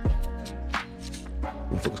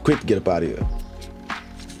 I'm quick to get up out of here.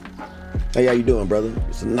 Hey, how you doing, brother?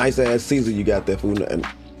 It's a nice ass Caesar you got there, food. And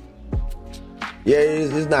yeah,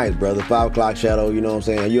 it's nice, brother. 5 o'clock shadow. You know what I'm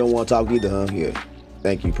saying? You don't want to talk either, huh? Here.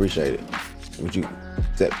 Thank you. Appreciate it. What you?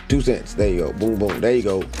 2 cents. There you go. Boom, boom. There you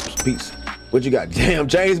go. Peace. What you got? Damn,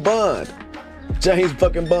 James Bond. James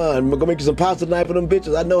fucking Bond. I'm gonna make you some pasta tonight for them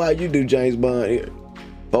bitches. I know how you do, James Bond. Here.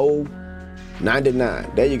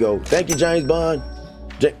 $4.99. There you go. Thank you, James Bond.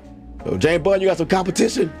 James Bond, you got some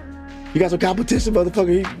competition? You got some competition,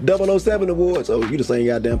 motherfucker. He 007 awards. Oh, you the same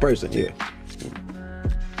goddamn person. Yeah.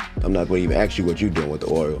 I'm not gonna even ask you what you doing with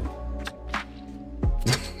the oil.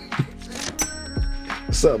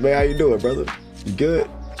 What's up, man? How you doing, brother? You good?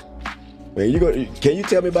 Man, can you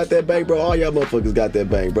tell me about that bank, bro? All y'all motherfuckers got that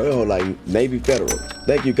bank, bro. Oh, like Navy Federal.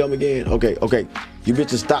 Thank you. Come again. Okay. You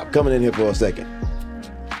bitches stop coming in here for a second.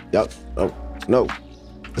 Yup. Oh, no.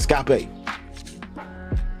 Escape.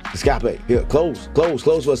 Here, close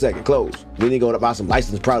for a second. Close. We need to go to buy some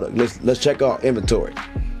licensed product. Let's check our inventory.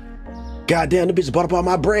 Goddamn, the bitches bought up all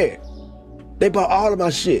my bread. They bought all of my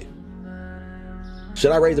shit.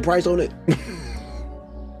 Should I raise the price on it?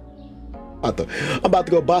 I'm about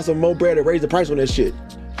to go buy some more bread and raise the price on that shit.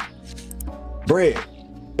 Bread.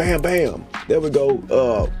 Bam, bam. There we go.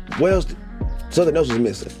 What else? Something else is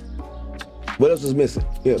missing. What else is missing?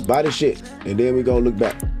 Yeah, buy the shit. And then we gonna look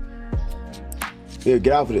back. Yeah,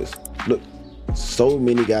 get out of this. Look, so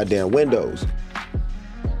many goddamn windows.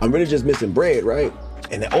 I'm really just missing bread, right?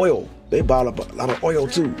 And the oil. They bought up a lot of oil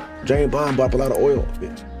too. James Bond bought up a lot of oil.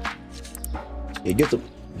 Yeah,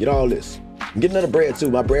 get all this. I'm getting another bread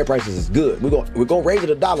too. My bread prices is good. We're gonna raise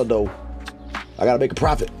it $1 though. I gotta make a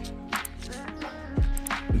profit.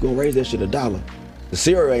 We're gonna raise that shit $1. The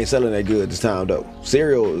cereal ain't selling that good this time though.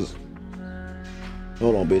 Cereal is.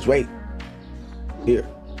 Hold on, bitch. Wait. Here.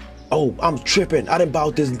 Oh, I'm tripping. I done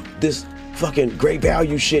bought this fucking great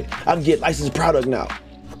value shit. I can get licensed product now.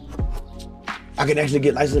 I can actually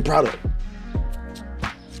get licensed product.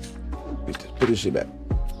 Put this shit back.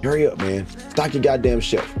 Hurry up, man. Stock your goddamn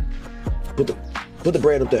shelf. Put the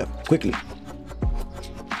bread up there quickly.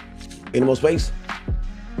 Any more space?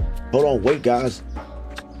 Hold on, wait, guys.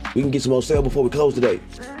 We can get some more sale before we close today.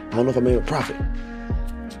 I don't know if I made a profit.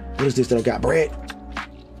 What is this that I got? Bread?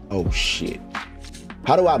 Oh shit.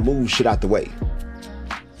 How do I move shit out the way?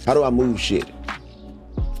 How do I move shit?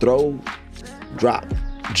 Throw, drop,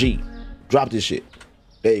 G. Drop this shit.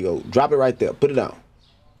 There you go. Drop it right there. Put it down.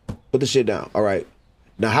 Put the shit down. All right.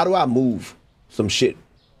 Now, how do I move some shit?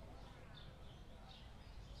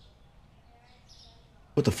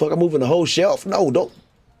 What the fuck? I'm moving the whole shelf? No, don't.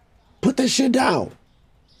 Put that shit down.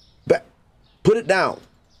 Back. Put it down.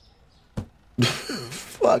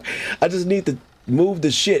 Fuck. I just need to move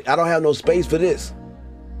the shit. I don't have no space for this.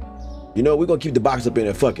 You know, we're going to keep the box up in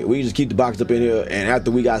there. Fuck it. We just keep the box up in here. And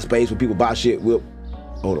after we got space when people buy shit, we'll...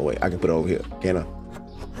 Hold on, wait. I can put it over here. Can I?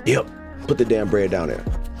 Yep. Put the damn bread down there.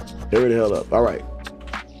 Hurry the hell up. All right.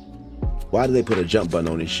 Why do they put a jump button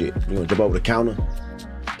on this shit? You gonna jump over the counter?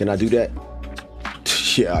 Can I do that?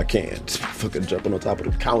 Yeah, I can. Just fucking jumping on top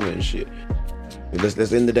of the counter and shit. Let's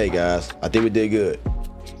end the day, guys. I think we did good.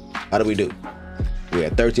 How did we do? We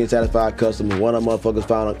had 13 satisfied customers. One of them motherfuckers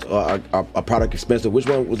found a product expensive. Which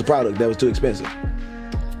one was the product that was too expensive?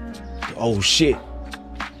 Oh shit.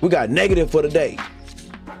 We got negative for the day.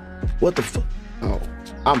 What the fuck? Oh,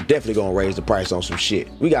 I'm definitely gonna raise the price on some shit.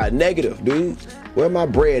 We got negative, dude. Where my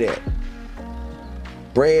bread at?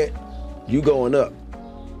 Bread, you going up.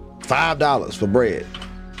 $5 for bread.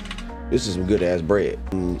 This is some good ass bread.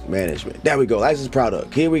 Management. There we go. Licensed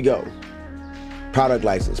product. Here we go. Product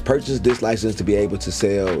license. Purchase this license to be able to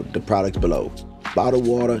sell the products below. Bottled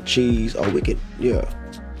water, cheese. Oh, we can, yeah.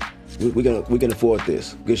 We can afford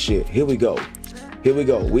this. Good shit. Here we go. Here we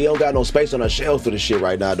go. We don't got no space on our shelves for this shit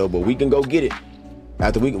right now though, but we can go get it.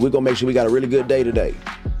 After we gonna make sure we got a really good day today.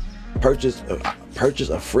 Purchase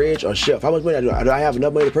a fridge or shelf. How much money do I have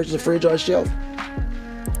enough money to purchase a fridge or a shelf?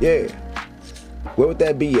 Yeah. Where would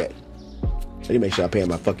that be at? I need to make sure I'm paying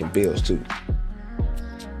my fucking bills too.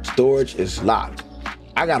 Storage is locked.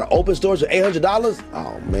 I got an open storage for $800?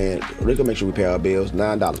 Oh man, we can make sure we pay our bills.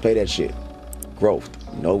 $9, pay that shit. Growth.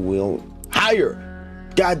 No, we don't. Hire.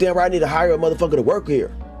 Goddamn right, I need to hire a motherfucker to work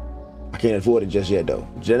here. I can't afford it just yet though.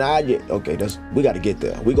 Not yet. Okay, we gotta get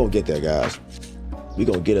there. We gonna get there, guys. We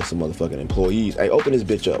gonna get us some motherfucking employees. Hey, open this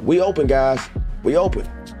bitch up. We open, guys. We open.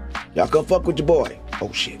 Y'all come fuck with your boy.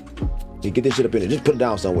 Oh shit. You get this shit up in there. Just put it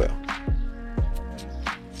down somewhere.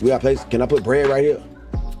 We got a place. Can I put bread right here?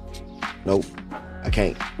 Nope. I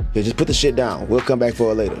can't. Yeah, just put the shit down. We'll come back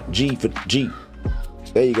for it later. G for G.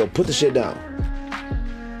 There you go. Put the shit down.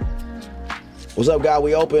 What's up, guy?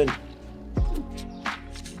 We open.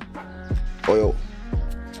 Oil.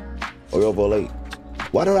 Oil volate.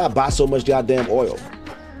 Why don't I buy so much goddamn oil?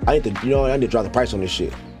 I need to, I need to drop the price on this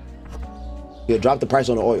shit. Yeah, drop the price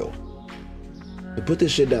on the oil. And put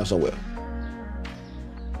this shit down somewhere.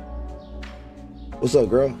 What's up,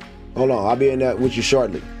 girl? Hold on, I'll be in that with you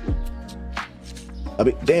shortly.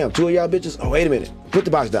 Damn, two of y'all bitches? Oh, wait a minute. Put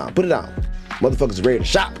the box down. Put it down. Motherfuckers ready to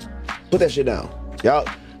shop. Put that shit down. Y'all,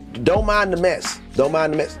 don't mind the mess. Don't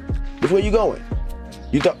mind the mess. Which way you going?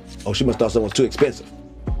 You thought, oh, she must thought something was too expensive.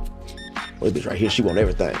 Oh, this bitch right here, she want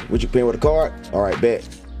everything. What you paying with a card? All right, bet.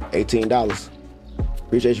 $18.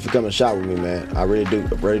 Appreciate you for coming to shop with me, man. I really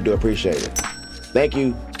do appreciate it. Thank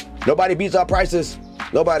you. Nobody beats our prices.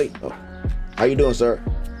 Nobody. Oh. How you doing, sir?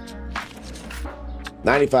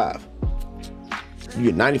 95. You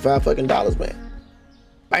get 95 fucking dollars, man.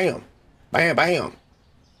 Bam. Bam, bam.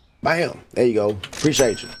 Bam. There you go.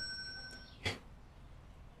 Appreciate you.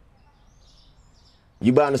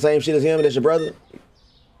 You buying the same shit as him and that's your brother?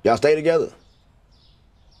 Y'all stay together?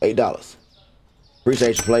 $8.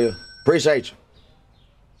 Appreciate you, player. Appreciate you.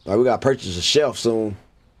 All right, we got to purchase a shelf soon.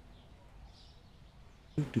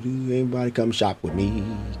 Everybody come shop with me.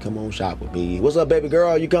 Come on, shop with me. What's up, baby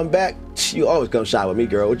girl? You come back? You always come shop with me,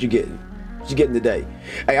 girl. What you getting? What you getting today?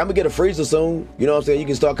 Hey, I'm gonna get a freezer soon. You know what I'm saying? You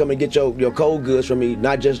can start coming and get your cold goods from me,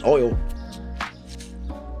 not just oil.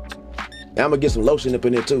 And I'm gonna get some lotion up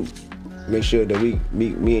in there too. Make sure that me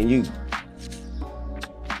and you.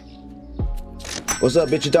 What's up,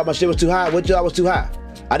 bitch? You thought my shit was too high? What you thought was too high?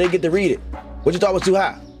 I didn't get to read it. What you thought was too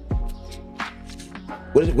high?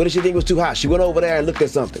 What did she think was too high? She went over there and looked at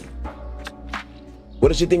something. What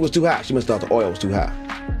did she think was too high? She must have thought the oil was too high.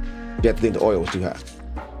 You have to think the oil was too high.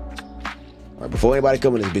 All right, before anybody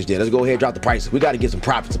come in this bitch, then let's go ahead and drop the prices. We got to get some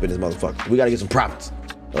profits up in this motherfucker. We got to get some profits.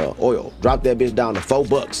 Oil. Drop that bitch down to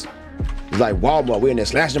 $4. It's like Walmart. We're in there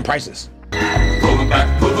slashing prices. Pull them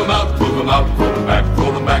back, pull them out, pull them out, pull them back,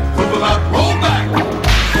 pull them back, pull them out, roll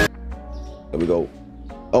back. There we go.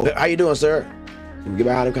 Oh, how you doing, sir? You get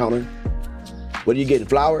behind the counter. What are you getting?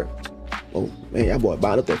 Flour? Oh man, that boy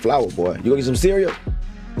buying up that flour, boy. You gonna get some cereal?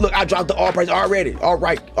 Look, I dropped the all price already. All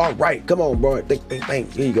right. Come on, bro. Think.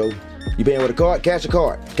 Here you go. You paying with a card? Cash or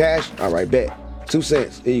card? Cash? All right, bet. 2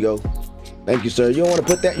 cents. Here you go. Thank you, sir. You don't want to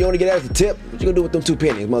put that? You want to get that as a tip? What you gonna do with them 2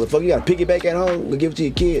 pennies, motherfucker? You got a piggy bank at home? Gonna give it to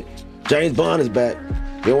your kid. James Bond is back.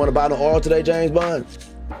 You don't want to buy no oil today, James Bond?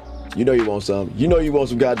 You know you want some. You know you want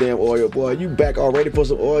some goddamn oil, boy. You back already for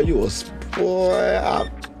some oil? You was, boy.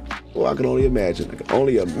 Well, I can only imagine.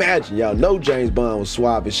 Y'all know James Bond was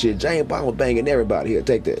suave as shit. James Bond was banging everybody. Here,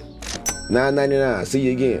 take that. $9.99. See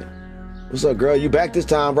you again. What's up, girl? You back this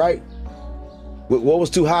time, right? What was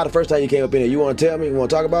too high the first time you came up in here? You want to tell me? You want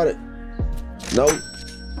to talk about it? No?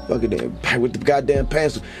 Fucking damn. With the goddamn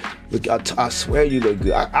pants. Look, I swear you look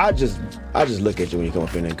good. I just look at you when you come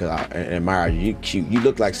up in there because I admire you. You cute. You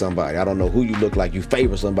look like somebody. I don't know who you look like. You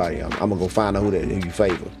favor somebody. I'm going to go find out who you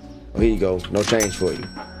favor. Oh, here you go. No change for you.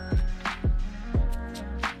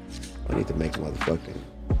 I need to make a motherfucking.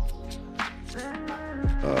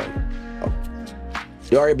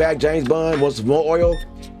 You already back, James Bond? Want some more oil?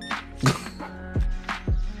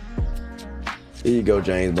 Here you go,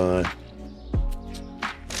 James Bond.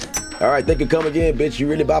 All right, think you come again, bitch. You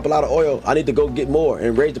really bop a lot of oil. I need to go get more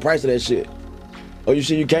and raise the price of that shit. Oh, you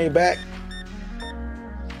see you came back?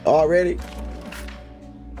 Already?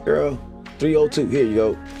 Girl, 302. Here you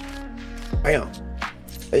go. Bam.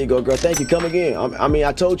 There you go, girl. Thank you. Come again. I mean,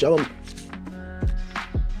 I told you.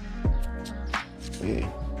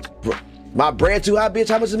 Man. My bread too high, bitch?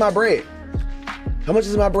 How much is my bread? How much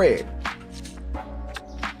is my bread?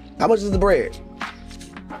 How much is the bread?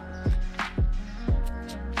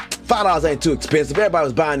 $5 ain't too expensive. Everybody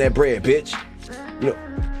was buying that bread, bitch. You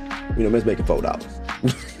know, let's make it $4.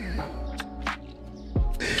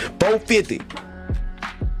 $4.50.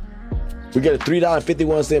 We get a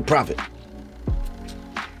 $3.51 profit.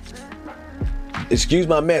 Excuse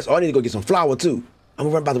my mess. Oh, I need to go get some flour too. I'm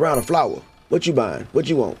gonna run about the round of flour. What you buying? What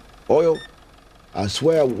you want? Oil? I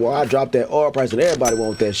swear, well, I dropped that oil price and everybody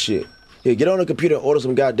want that shit. Here, get on the computer and order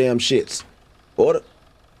some goddamn shits. Order.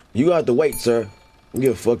 You got to wait, sir. I don't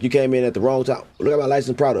give a fuck. You came in at the wrong time. Look at my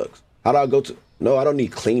licensed products. How do I go to? No, I don't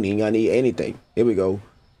need cleaning. I need anything. Here we go.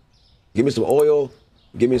 Give me some oil.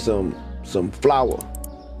 Give me some flour.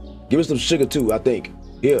 Give me some sugar too, I think.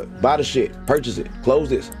 Here, buy the shit. Purchase it. Close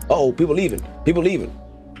this. Uh-oh, people leaving. People leaving.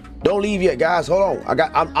 Don't leave yet, guys. Hold on.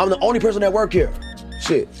 I'm the only person that work here.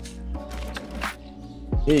 Shit.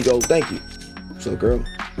 Here you go. Thank you. What's up, girl?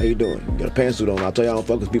 How you doing? You got a pantsuit on. I'll tell you I don't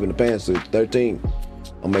fuck with people in the pantsuit. 13.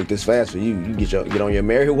 I'll make this fast for you. You get on your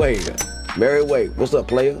merry way. Merry way. What's up,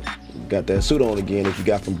 player? You got that suit on again that you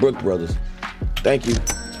got from Brook Brothers. Thank you.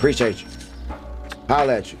 Appreciate you.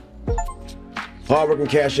 Holla at you. Hardworking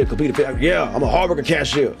cashier, completed. Yeah, I'm a hardworking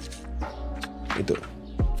cashier. Need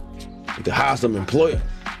to hire some employer.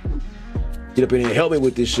 Get up in here and help me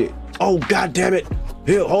with this shit. Oh, god damn it.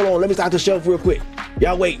 Here, hold on. Let me start the shelf real quick.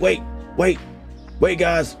 Y'all wait,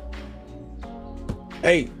 guys.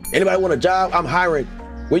 Hey, anybody want a job? I'm hiring.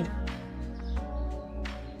 Wait.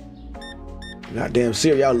 Goddamn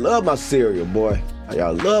cereal. Y'all love my cereal, boy.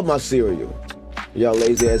 Y'all love my cereal. Y'all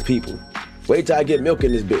lazy ass people. Wait till I get milk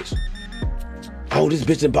in this bitch. Oh, this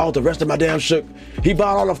bitch done bought the rest of my damn sugar. He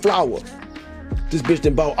bought all the flour. This bitch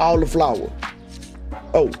done bought all the flour.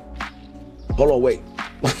 Oh, hold on, wait.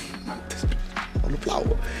 All the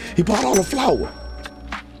flour. He bought all the flour.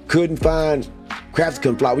 Couldn't find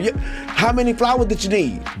Craftscom flour. How many flour did you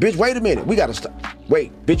need? Bitch, wait a minute. We gotta stop.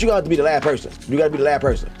 Wait, bitch, you gotta be the last person. You gotta be the last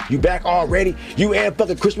person. You back already? You and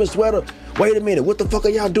fucking Christmas sweater? Wait a minute. What the fuck are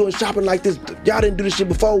y'all doing shopping like this? Y'all didn't do this shit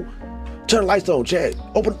before? Turn the lights on, Chad.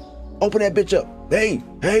 Open that bitch up.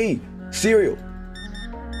 Hey, cereal.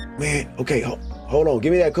 Man, okay, hold on.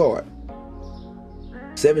 Give me that card.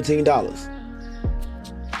 $17.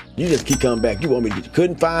 You just keep coming back. You want me to get you.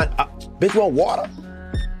 Couldn't find. Bitch, want water?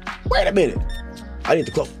 Wait a minute. I need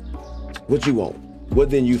to close. What you want? What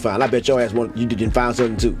then you find? I bet your ass you didn't find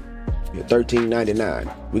something too. Yeah,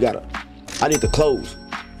 $13.99. I need to close.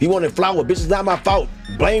 He wanted flour. Bitch, it's not my fault.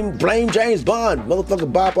 Blame James Bond.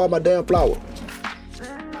 Motherfucker, buy up all my damn flour.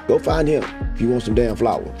 Go find him if you want some damn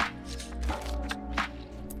flour.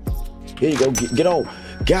 Here you go. Get on.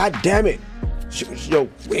 God damn it. Yo,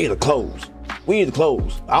 we need to close.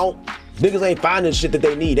 Niggas ain't finding shit that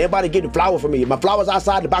they need. Everybody getting flour from me. My flour's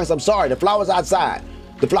outside the box. I'm sorry. The flour's outside.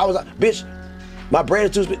 Bitch, my bread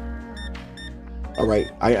is too spit. All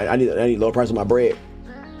right. I need lower price on my bread.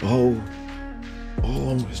 Oh,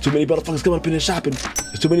 there's too many motherfuckers coming up in there shopping.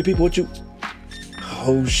 There's too many people with you.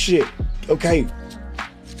 Oh shit. Okay.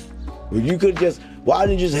 Well, you could why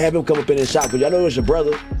didn't you just have him come up in and shop? Because y'all know it's your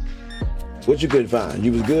brother. What you couldn't find?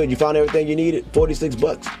 You was good. You found everything you needed. 46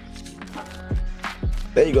 bucks.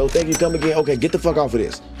 There you go. Thank you. Come again. Okay, get the fuck off of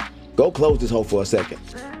this. Go close this hole for a second.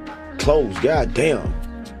 Close. God damn.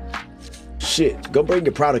 Shit. Go bring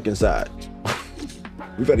your product inside.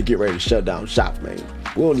 We better get ready to shut down shop, man.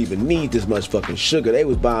 We don't even need this much fucking sugar. They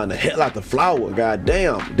was buying the hell out the flour. God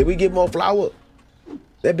damn. Did we get more flour?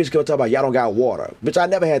 That bitch come talk about y'all don't got water. Bitch, I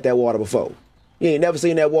never had that water before. You ain't never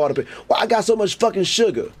seen that water. Why I got so much fucking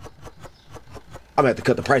sugar? I'm gonna have to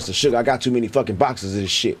cut the price of sugar. I got too many fucking boxes of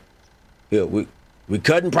this shit. Yeah, we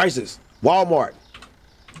cutting prices. Walmart.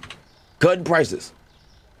 Cutting prices.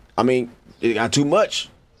 I mean, it got too much.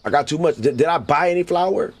 I got too much. Did I buy any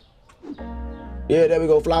flour? Yeah, there we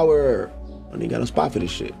go, flour. I ain't got no spot for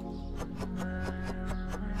this shit.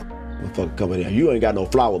 Motherfucker coming in. You ain't got no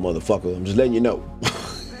flour, motherfucker. I'm just letting you know.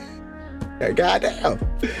 Hey, goddamn.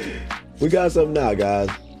 We got something now, guys.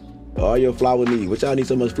 All your flour needs. What y'all need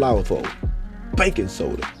so much flour for? Baking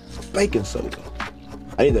soda.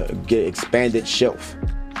 I need to get an expanded shelf.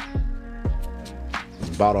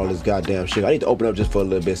 Bought all this goddamn shit. I need to open up just for a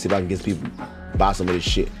little bit, see if I can get people to buy some of this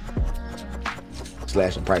shit.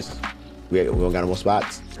 Slash some prices. We don't got no more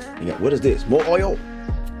spots. What is this? More oil?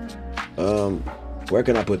 Where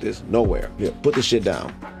can I put this? Nowhere. Here, put this shit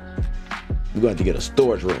down. We're gonna have to get a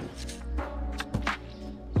storage room.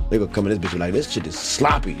 They gonna come in this bitch like, this shit is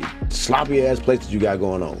sloppy. Sloppy ass place that you got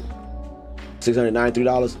going on.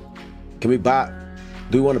 $693. Can we buy?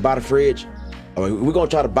 Do we want to buy the fridge? We're gonna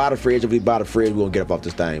try to buy the fridge. If we buy the fridge, we're gonna get up off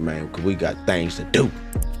this thing, man, because we got things to do.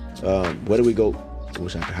 Where do we go? I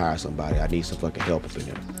wish I could hire somebody. I need some fucking help up in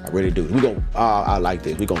here. I really do. We gonna I like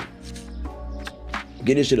this. We gonna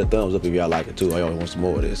get this shit a thumbs up if y'all like it too. I always want some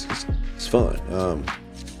more of this. It's fun.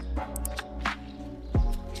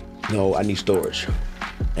 No, I need storage.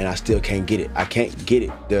 And I still can't get it. I can't get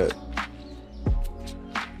it.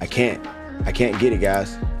 I can't get it,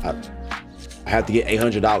 guys. I have to get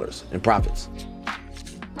 $800 in profits.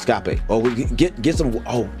 Scape. Oh, we get some.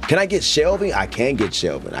 Oh, can I get shelving? I can't get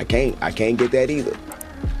shelving. I can't get that either.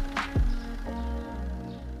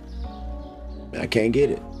 I can't get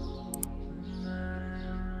it.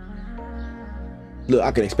 Look,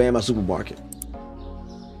 I can expand my supermarket.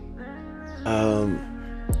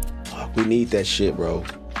 Fuck, we need that shit, bro.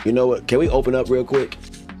 You know what? Can we open up real quick?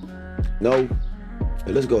 No?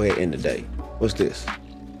 Hey, let's go ahead and end the day. What's this?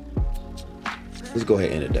 Let's go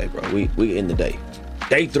ahead and end the day, bro. We end the day.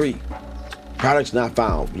 Day 3. Products not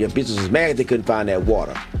found. Your business is mad they couldn't find that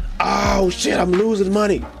water. Oh shit, I'm losing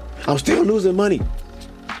money. I'm still losing money.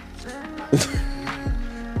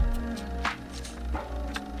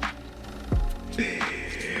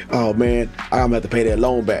 Oh man, I'm gonna have to pay that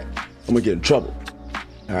loan back. I'm gonna get in trouble.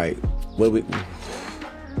 All right, we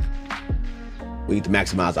need to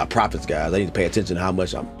maximize our profits, guys. I need to pay attention to how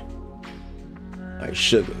much I'm. All right,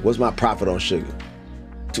 sugar. What's my profit on sugar?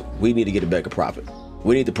 We need to get a bigger profit.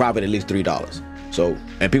 We need to profit at least $3. So,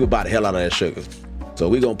 and people buy the hell out of that sugar. So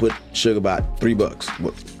we're gonna put sugar about $3.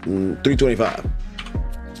 $3.25.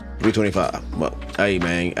 $3.25. Well, hey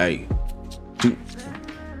man, hey.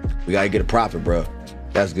 We gotta get a profit, bro.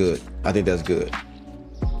 That's good. I think that's good.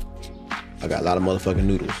 I got a lot of motherfucking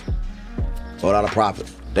noodles. A lot of profit.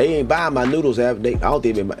 They ain't buying my noodles. I don't think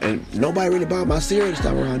they been, and nobody really bought my cereal this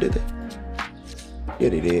time around, did they? Yeah,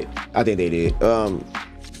 they did. I think they did. All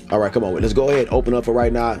right, come on. Let's go ahead. Open up for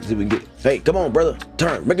right now. See if we can get. Hey, come on, brother.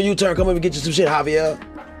 Turn. Make a U-turn. Come over and get you some shit, Javier.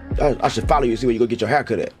 I should follow you. See where you go get your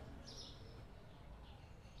haircut at.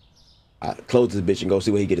 I close this bitch and go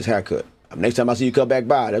see where he get his haircut. Next time I see you come back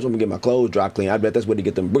by, that's when we get my clothes dry clean. I bet that's where they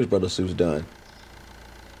get them Brooks Brothers suits done.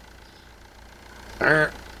 Go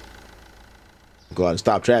out and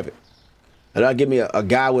stop traffic. And I'll give me a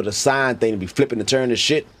guy with a sign thing to be flipping and turning this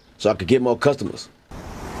shit so I could get more customers.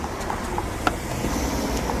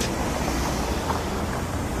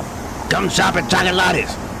 Come shop at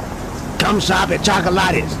Chocolates. Come shop at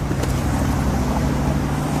Chocolates.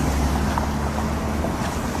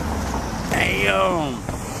 Damn.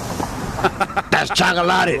 That's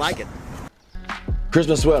Chocolates. I like it.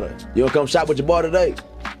 Christmas sweater. You wanna come shop with your boy today?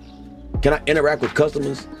 Can I interact with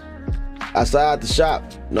customers outside the shop?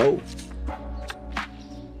 No.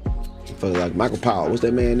 Fuck like Michael Powell. What's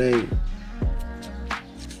that man's name?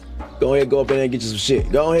 Go ahead, go up in there and get you some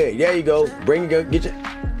shit. Go ahead. There you go. Bring it, get your.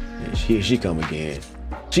 Yeah, here she come again.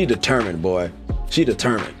 She determined, boy. She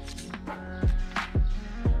determined.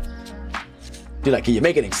 She's like, can you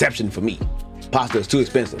make an exception for me? Pasta is too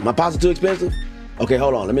expensive. My pasta too expensive? Okay,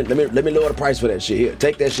 hold on. Let me lower the price for that shit. Here,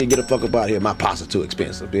 take that shit. Get the fuck up out of here. My pasta too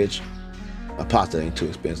expensive, bitch. My pasta ain't too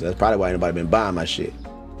expensive. That's probably why anybody been buying my shit.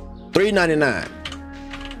 $3.99.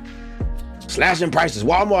 Slashing prices.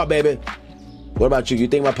 Walmart, baby. What about you? You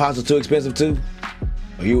think my pasta's too expensive too?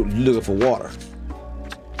 Or you looking for water?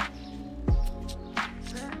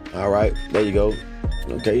 All right, there you go.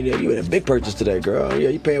 Okay, yeah, you had a big purchase today, girl. Yeah,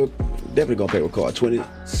 you paying with, definitely gonna pay with card.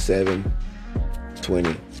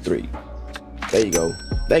 27.23. There you go.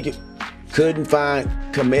 Thank you. Couldn't find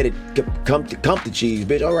committed comfy cheese,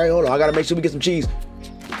 bitch. All right, hold on. I gotta make sure we get some cheese.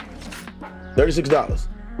 $36.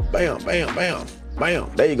 Bam, bam, bam,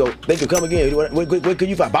 bam. There you go. Thank you. Come again. What could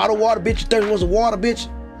you find? Bottled water, bitch. You thirsty want some water, bitch?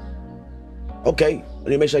 Okay. I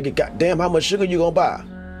need to make sure I get. Goddamn, how much sugar you gonna buy?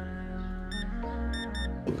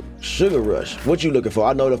 Sugar Rush. What you looking for?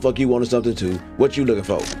 I know the fuck you wanted something too. What you looking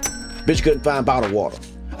for? Bitch couldn't find bottled water.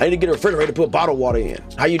 I need to get a refrigerator to put bottled water in.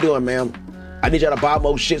 How you doing, ma'am? I need y'all to buy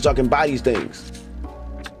more shit so I can buy these things.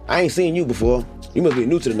 I ain't seen you before. You must be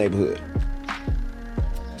new to the neighborhood.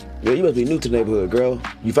 Yeah, you must be new to the neighborhood, girl.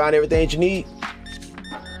 You find everything that you need?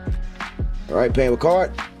 All right, paying with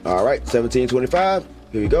card. All right, $17.25.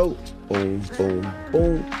 Here we go. Boom, boom,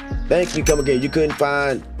 boom. Thank you. Come again. You couldn't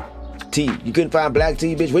find tea. You couldn't find black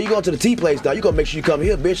tea, bitch. Where you going to the tea place now? You gonna make sure you come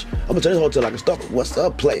here, bitch. I'm gonna turn this hotel like a stalker. What's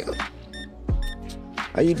up, player?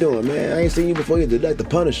 How you doing, man? I ain't seen you before. You're like the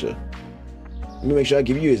Punisher. Let me make sure I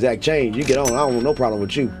give you exact change. You get on. I don't want no problem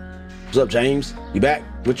with you. What's up, James? You back?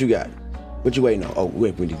 What you got? What you waiting on? Oh,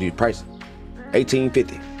 wait, we need to do the price.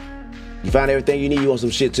 $18.50. You find everything you need. You want some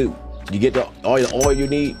shit too. You get all the oil you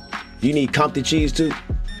need. You need comfy cheese too.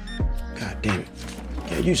 God damn it.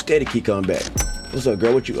 Yeah, you steady keep coming back. What's up,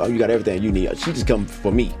 girl? What you? Oh, you got everything you need. She just come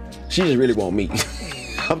for me. She just really want me.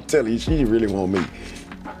 I'm telling you, she really want me.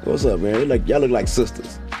 What's up, man? Y'all look like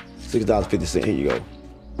sisters. $6.50. Here you go.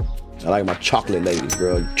 I like my chocolate ladies,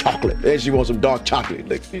 girl. Chocolate. And she wants some dark chocolate.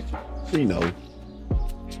 Like, she know.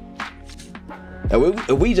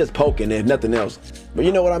 And we just poking and nothing else. But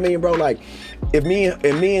you know what I mean, bro? Like, if me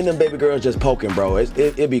and them baby girls just poking, bro,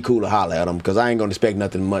 it'd be cool to holler at them because I ain't gonna expect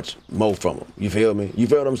nothing much more from them. You feel me? You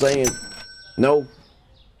feel what I'm saying? No?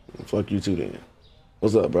 Fuck you too then.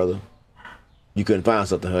 What's up, brother? You couldn't find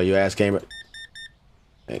something, huh? Your ass came.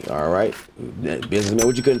 Hey, all right. Businessman,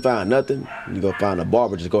 what you couldn't find? Nothing? You go find a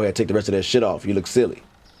barber, just go ahead and take the rest of that shit off. You look silly.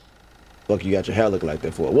 Fuck you got your hair looking like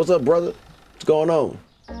that for? What's up, brother? What's going on?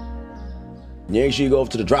 You ain't sure you go over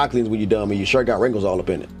to the dry cleaners when you done, and your shirt got wrinkles all up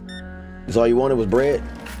in it. That's all you wanted was bread?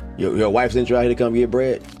 Your wife sent you out here to come get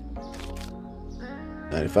bread?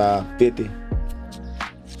 95, 50. Here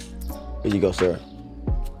you go, sir.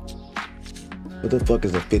 What the fuck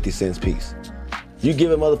is a 50 cents piece? You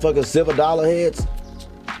giving motherfuckers silver dollar heads?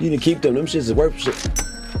 You need to keep them. Them shits is worth shit.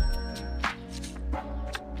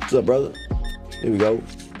 What's up, brother? Here we go.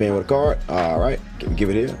 Paying with a card. All right. Give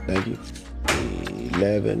it here. Thank you.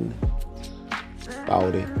 11,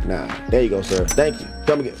 49. There you go, sir. Thank you.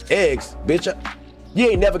 Come and get eggs, bitch. You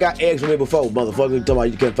ain't never got eggs from me before, motherfucker. You talking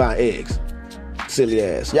about you couldn't find eggs. Silly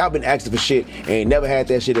ass. Y'all been asking for shit and ain't never had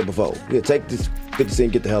that shit before. Here, take this 50 cent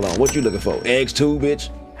and get the hell on. What you looking for? Eggs too, bitch?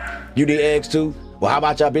 You need eggs too? Well, how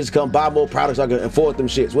about y'all bitches come buy more products so I can afford them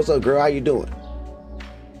shits? What's up, girl? How you doing?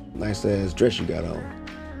 Nice ass dress you got on.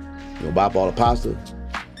 You gonna buy up all the pasta?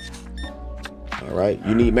 All right.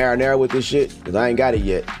 You need marinara with this shit? Because I ain't got it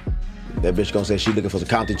yet. That bitch gonna say she looking for some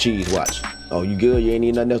Compton cheese. Watch. Oh, you good? You ain't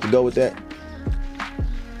need nothing else to go with that?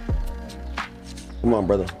 Come on,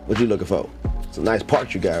 brother. What you looking for? It's a nice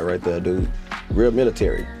part you got right there, dude. Real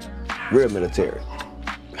military. Real military.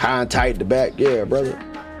 High and tight at the back. Yeah, brother.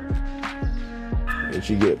 And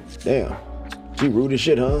she get, damn. She rude as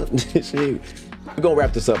shit, huh? We're gonna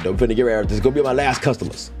wrap this up though. We're finna get rid of this. It's gonna be my last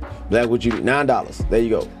customers. That's what you need. $9. There you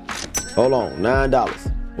go. Hold on.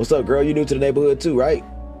 $9. What's up, girl? You new to the neighborhood too, right?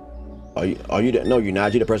 Are you that? No, you're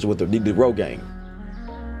not. You're the person with the road gang.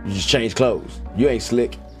 You just changed clothes. You ain't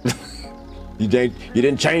slick. You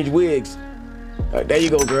didn't change wigs. Right, there you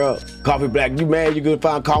go, girl. Coffee black. You mad you could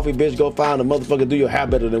find coffee, bitch? Go find a motherfucker do your hair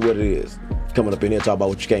better than what it is. Coming up in here talk about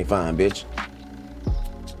what you can't find, bitch.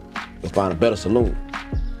 Go find a better saloon.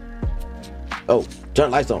 Oh, turn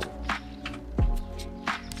the lights on.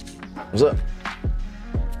 What's up?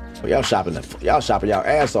 Oh, y'all shopping y'all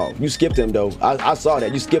ass off. You skipped him though. I saw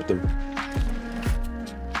that. You skipped him.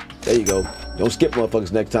 There you go. Don't skip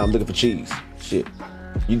motherfuckers next time looking for cheese. Shit.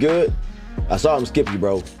 You good? I saw him skip you,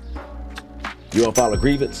 bro. You wanna file a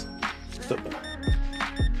grievance?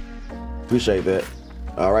 Appreciate that.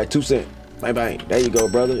 All right, 2 cents. Bang, bang. There you go,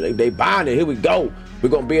 brother. They buying it. Here we go. We're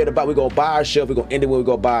gonna be at the bottom. We're gonna buy our shelf. We're gonna end it when we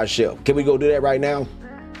go buy our shelf. Can we go do that right now?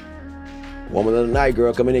 Woman of the night,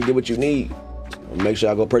 girl. Come in and get what you need. Make sure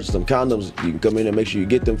I go purchase some condoms. You can come in and make sure you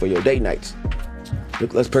get them for your date nights.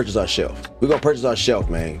 Look, let's purchase our shelf. We're gonna purchase our shelf,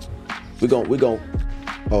 man. We're gonna,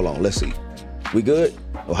 hold on, let's see. We good?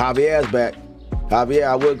 Oh, Javier's back. Javier,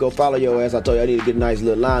 I would go follow your ass. I told you I need to get a nice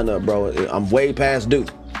little lineup, bro. I'm way past due.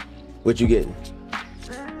 What you getting?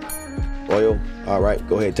 Oil? All right,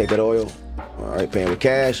 go ahead and take that oil. All right, paying with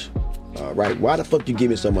cash. All right, why the fuck you give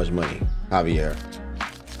me so much money, Javier?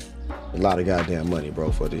 A lot of goddamn money,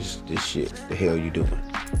 bro, for this shit. The hell you doing?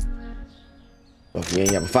 Okay, you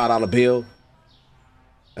ain't have a $5 bill?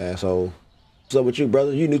 Asshole. What's up with you,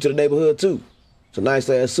 brother? You new to the neighborhood, too. It's a nice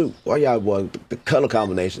ass suit. Why y'all boy? The color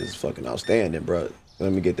combination is fucking outstanding, bro.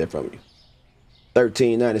 Let me get that from you.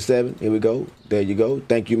 $13.97. Here we go. There you go.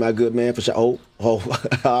 Thank you, my good man, for sure.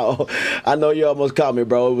 Oh, I know you almost caught me,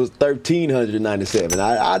 bro. It was $1,397.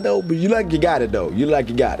 I know, but you like you got it though. You like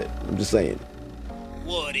you got it. I'm just saying.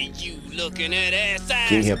 What are you looking at, ass?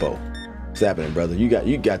 King Hippo. What's happening, brother?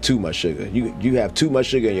 You got too much sugar. You have too much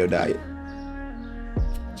sugar in your diet.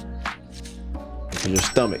 In your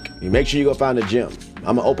stomach. You make sure you go find a gym.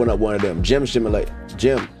 I'm gonna open up one of them. Gym simulator.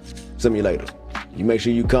 You make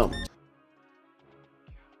sure you come.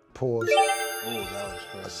 Pause.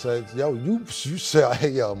 I said, yo, you said, hey,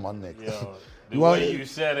 yo, my nigga. Yo, the way you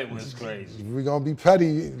said it was crazy. We're gonna be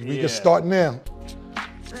petty. We can start now.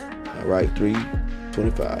 All right,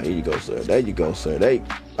 325. Here you go, sir. There you go, sir.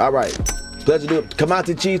 All right. Pleasure to do it.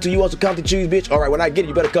 Compton cheese too. You want some Compton cheese, bitch? All right, when I get it,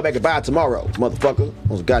 you better come back and buy it tomorrow, motherfucker.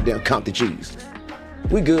 Want some goddamn Compton cheese.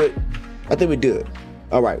 We good. I think we good.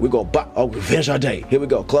 All right, we're gonna buy. Oh, we finish our day. Here we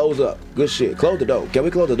go. Close up. Good shit. Close the door. Can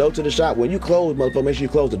we close the door to the shop? When you close, motherfucker, make sure you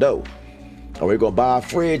close the door. Or we're gonna buy a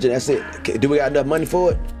fridge and that's it. Okay, do we got enough money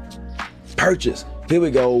for it? Purchase. Here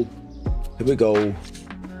we go. Here we go.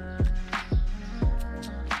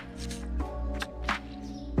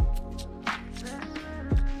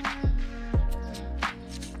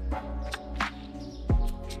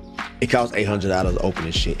 It costs $800 to open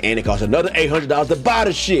this shit, and it costs another $800 to buy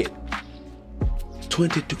the shit.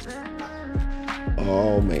 22.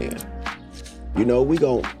 Oh man. You know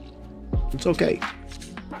it's okay.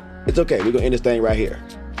 It's okay. We're gonna end this thing right here.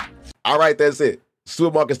 All right, that's it.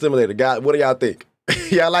 Supermarket Simulator. Guys, what do y'all think?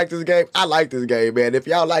 Y'all like this game? I like this game, man. If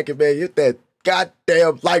y'all like it, man, hit that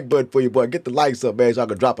goddamn like button for you, boy. Get the likes up, man, so I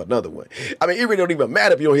can drop another one. I mean, it really don't even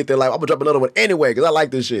matter if you don't hit that like. I'm gonna drop another one anyway, because I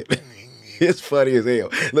like this shit. It's funny as hell.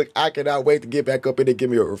 Look, I cannot wait to get back up in there, give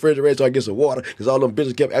me a refrigerator so I get some water, because all them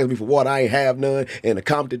bitches kept asking me for water. I ain't have none. And the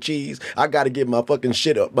Compton cheese. I got to get my fucking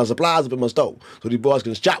shit up, my supplies up in my stove, so these boys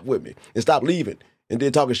can shop with me and stop leaving and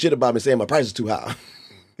then talking shit about me, saying my price is too high.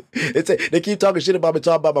 They keep talking shit about me,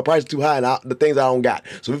 talking about my price is too high and the things I don't got.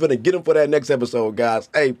 So we're going to get them for that next episode, guys.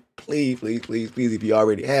 Hey, please, if you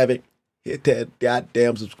already haven't, hit that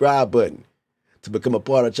goddamn subscribe button to become a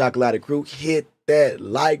part of Chocolatey Crew. Hit that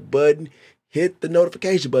like button. Hit the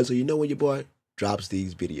notification button so you know when your boy drops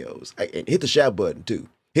these videos. And hit the share button, too.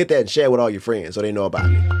 Hit that and share with all your friends so they know about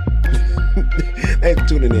me. Thanks for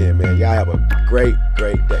tuning in, man. Y'all have a great,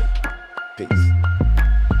 great day. Peace.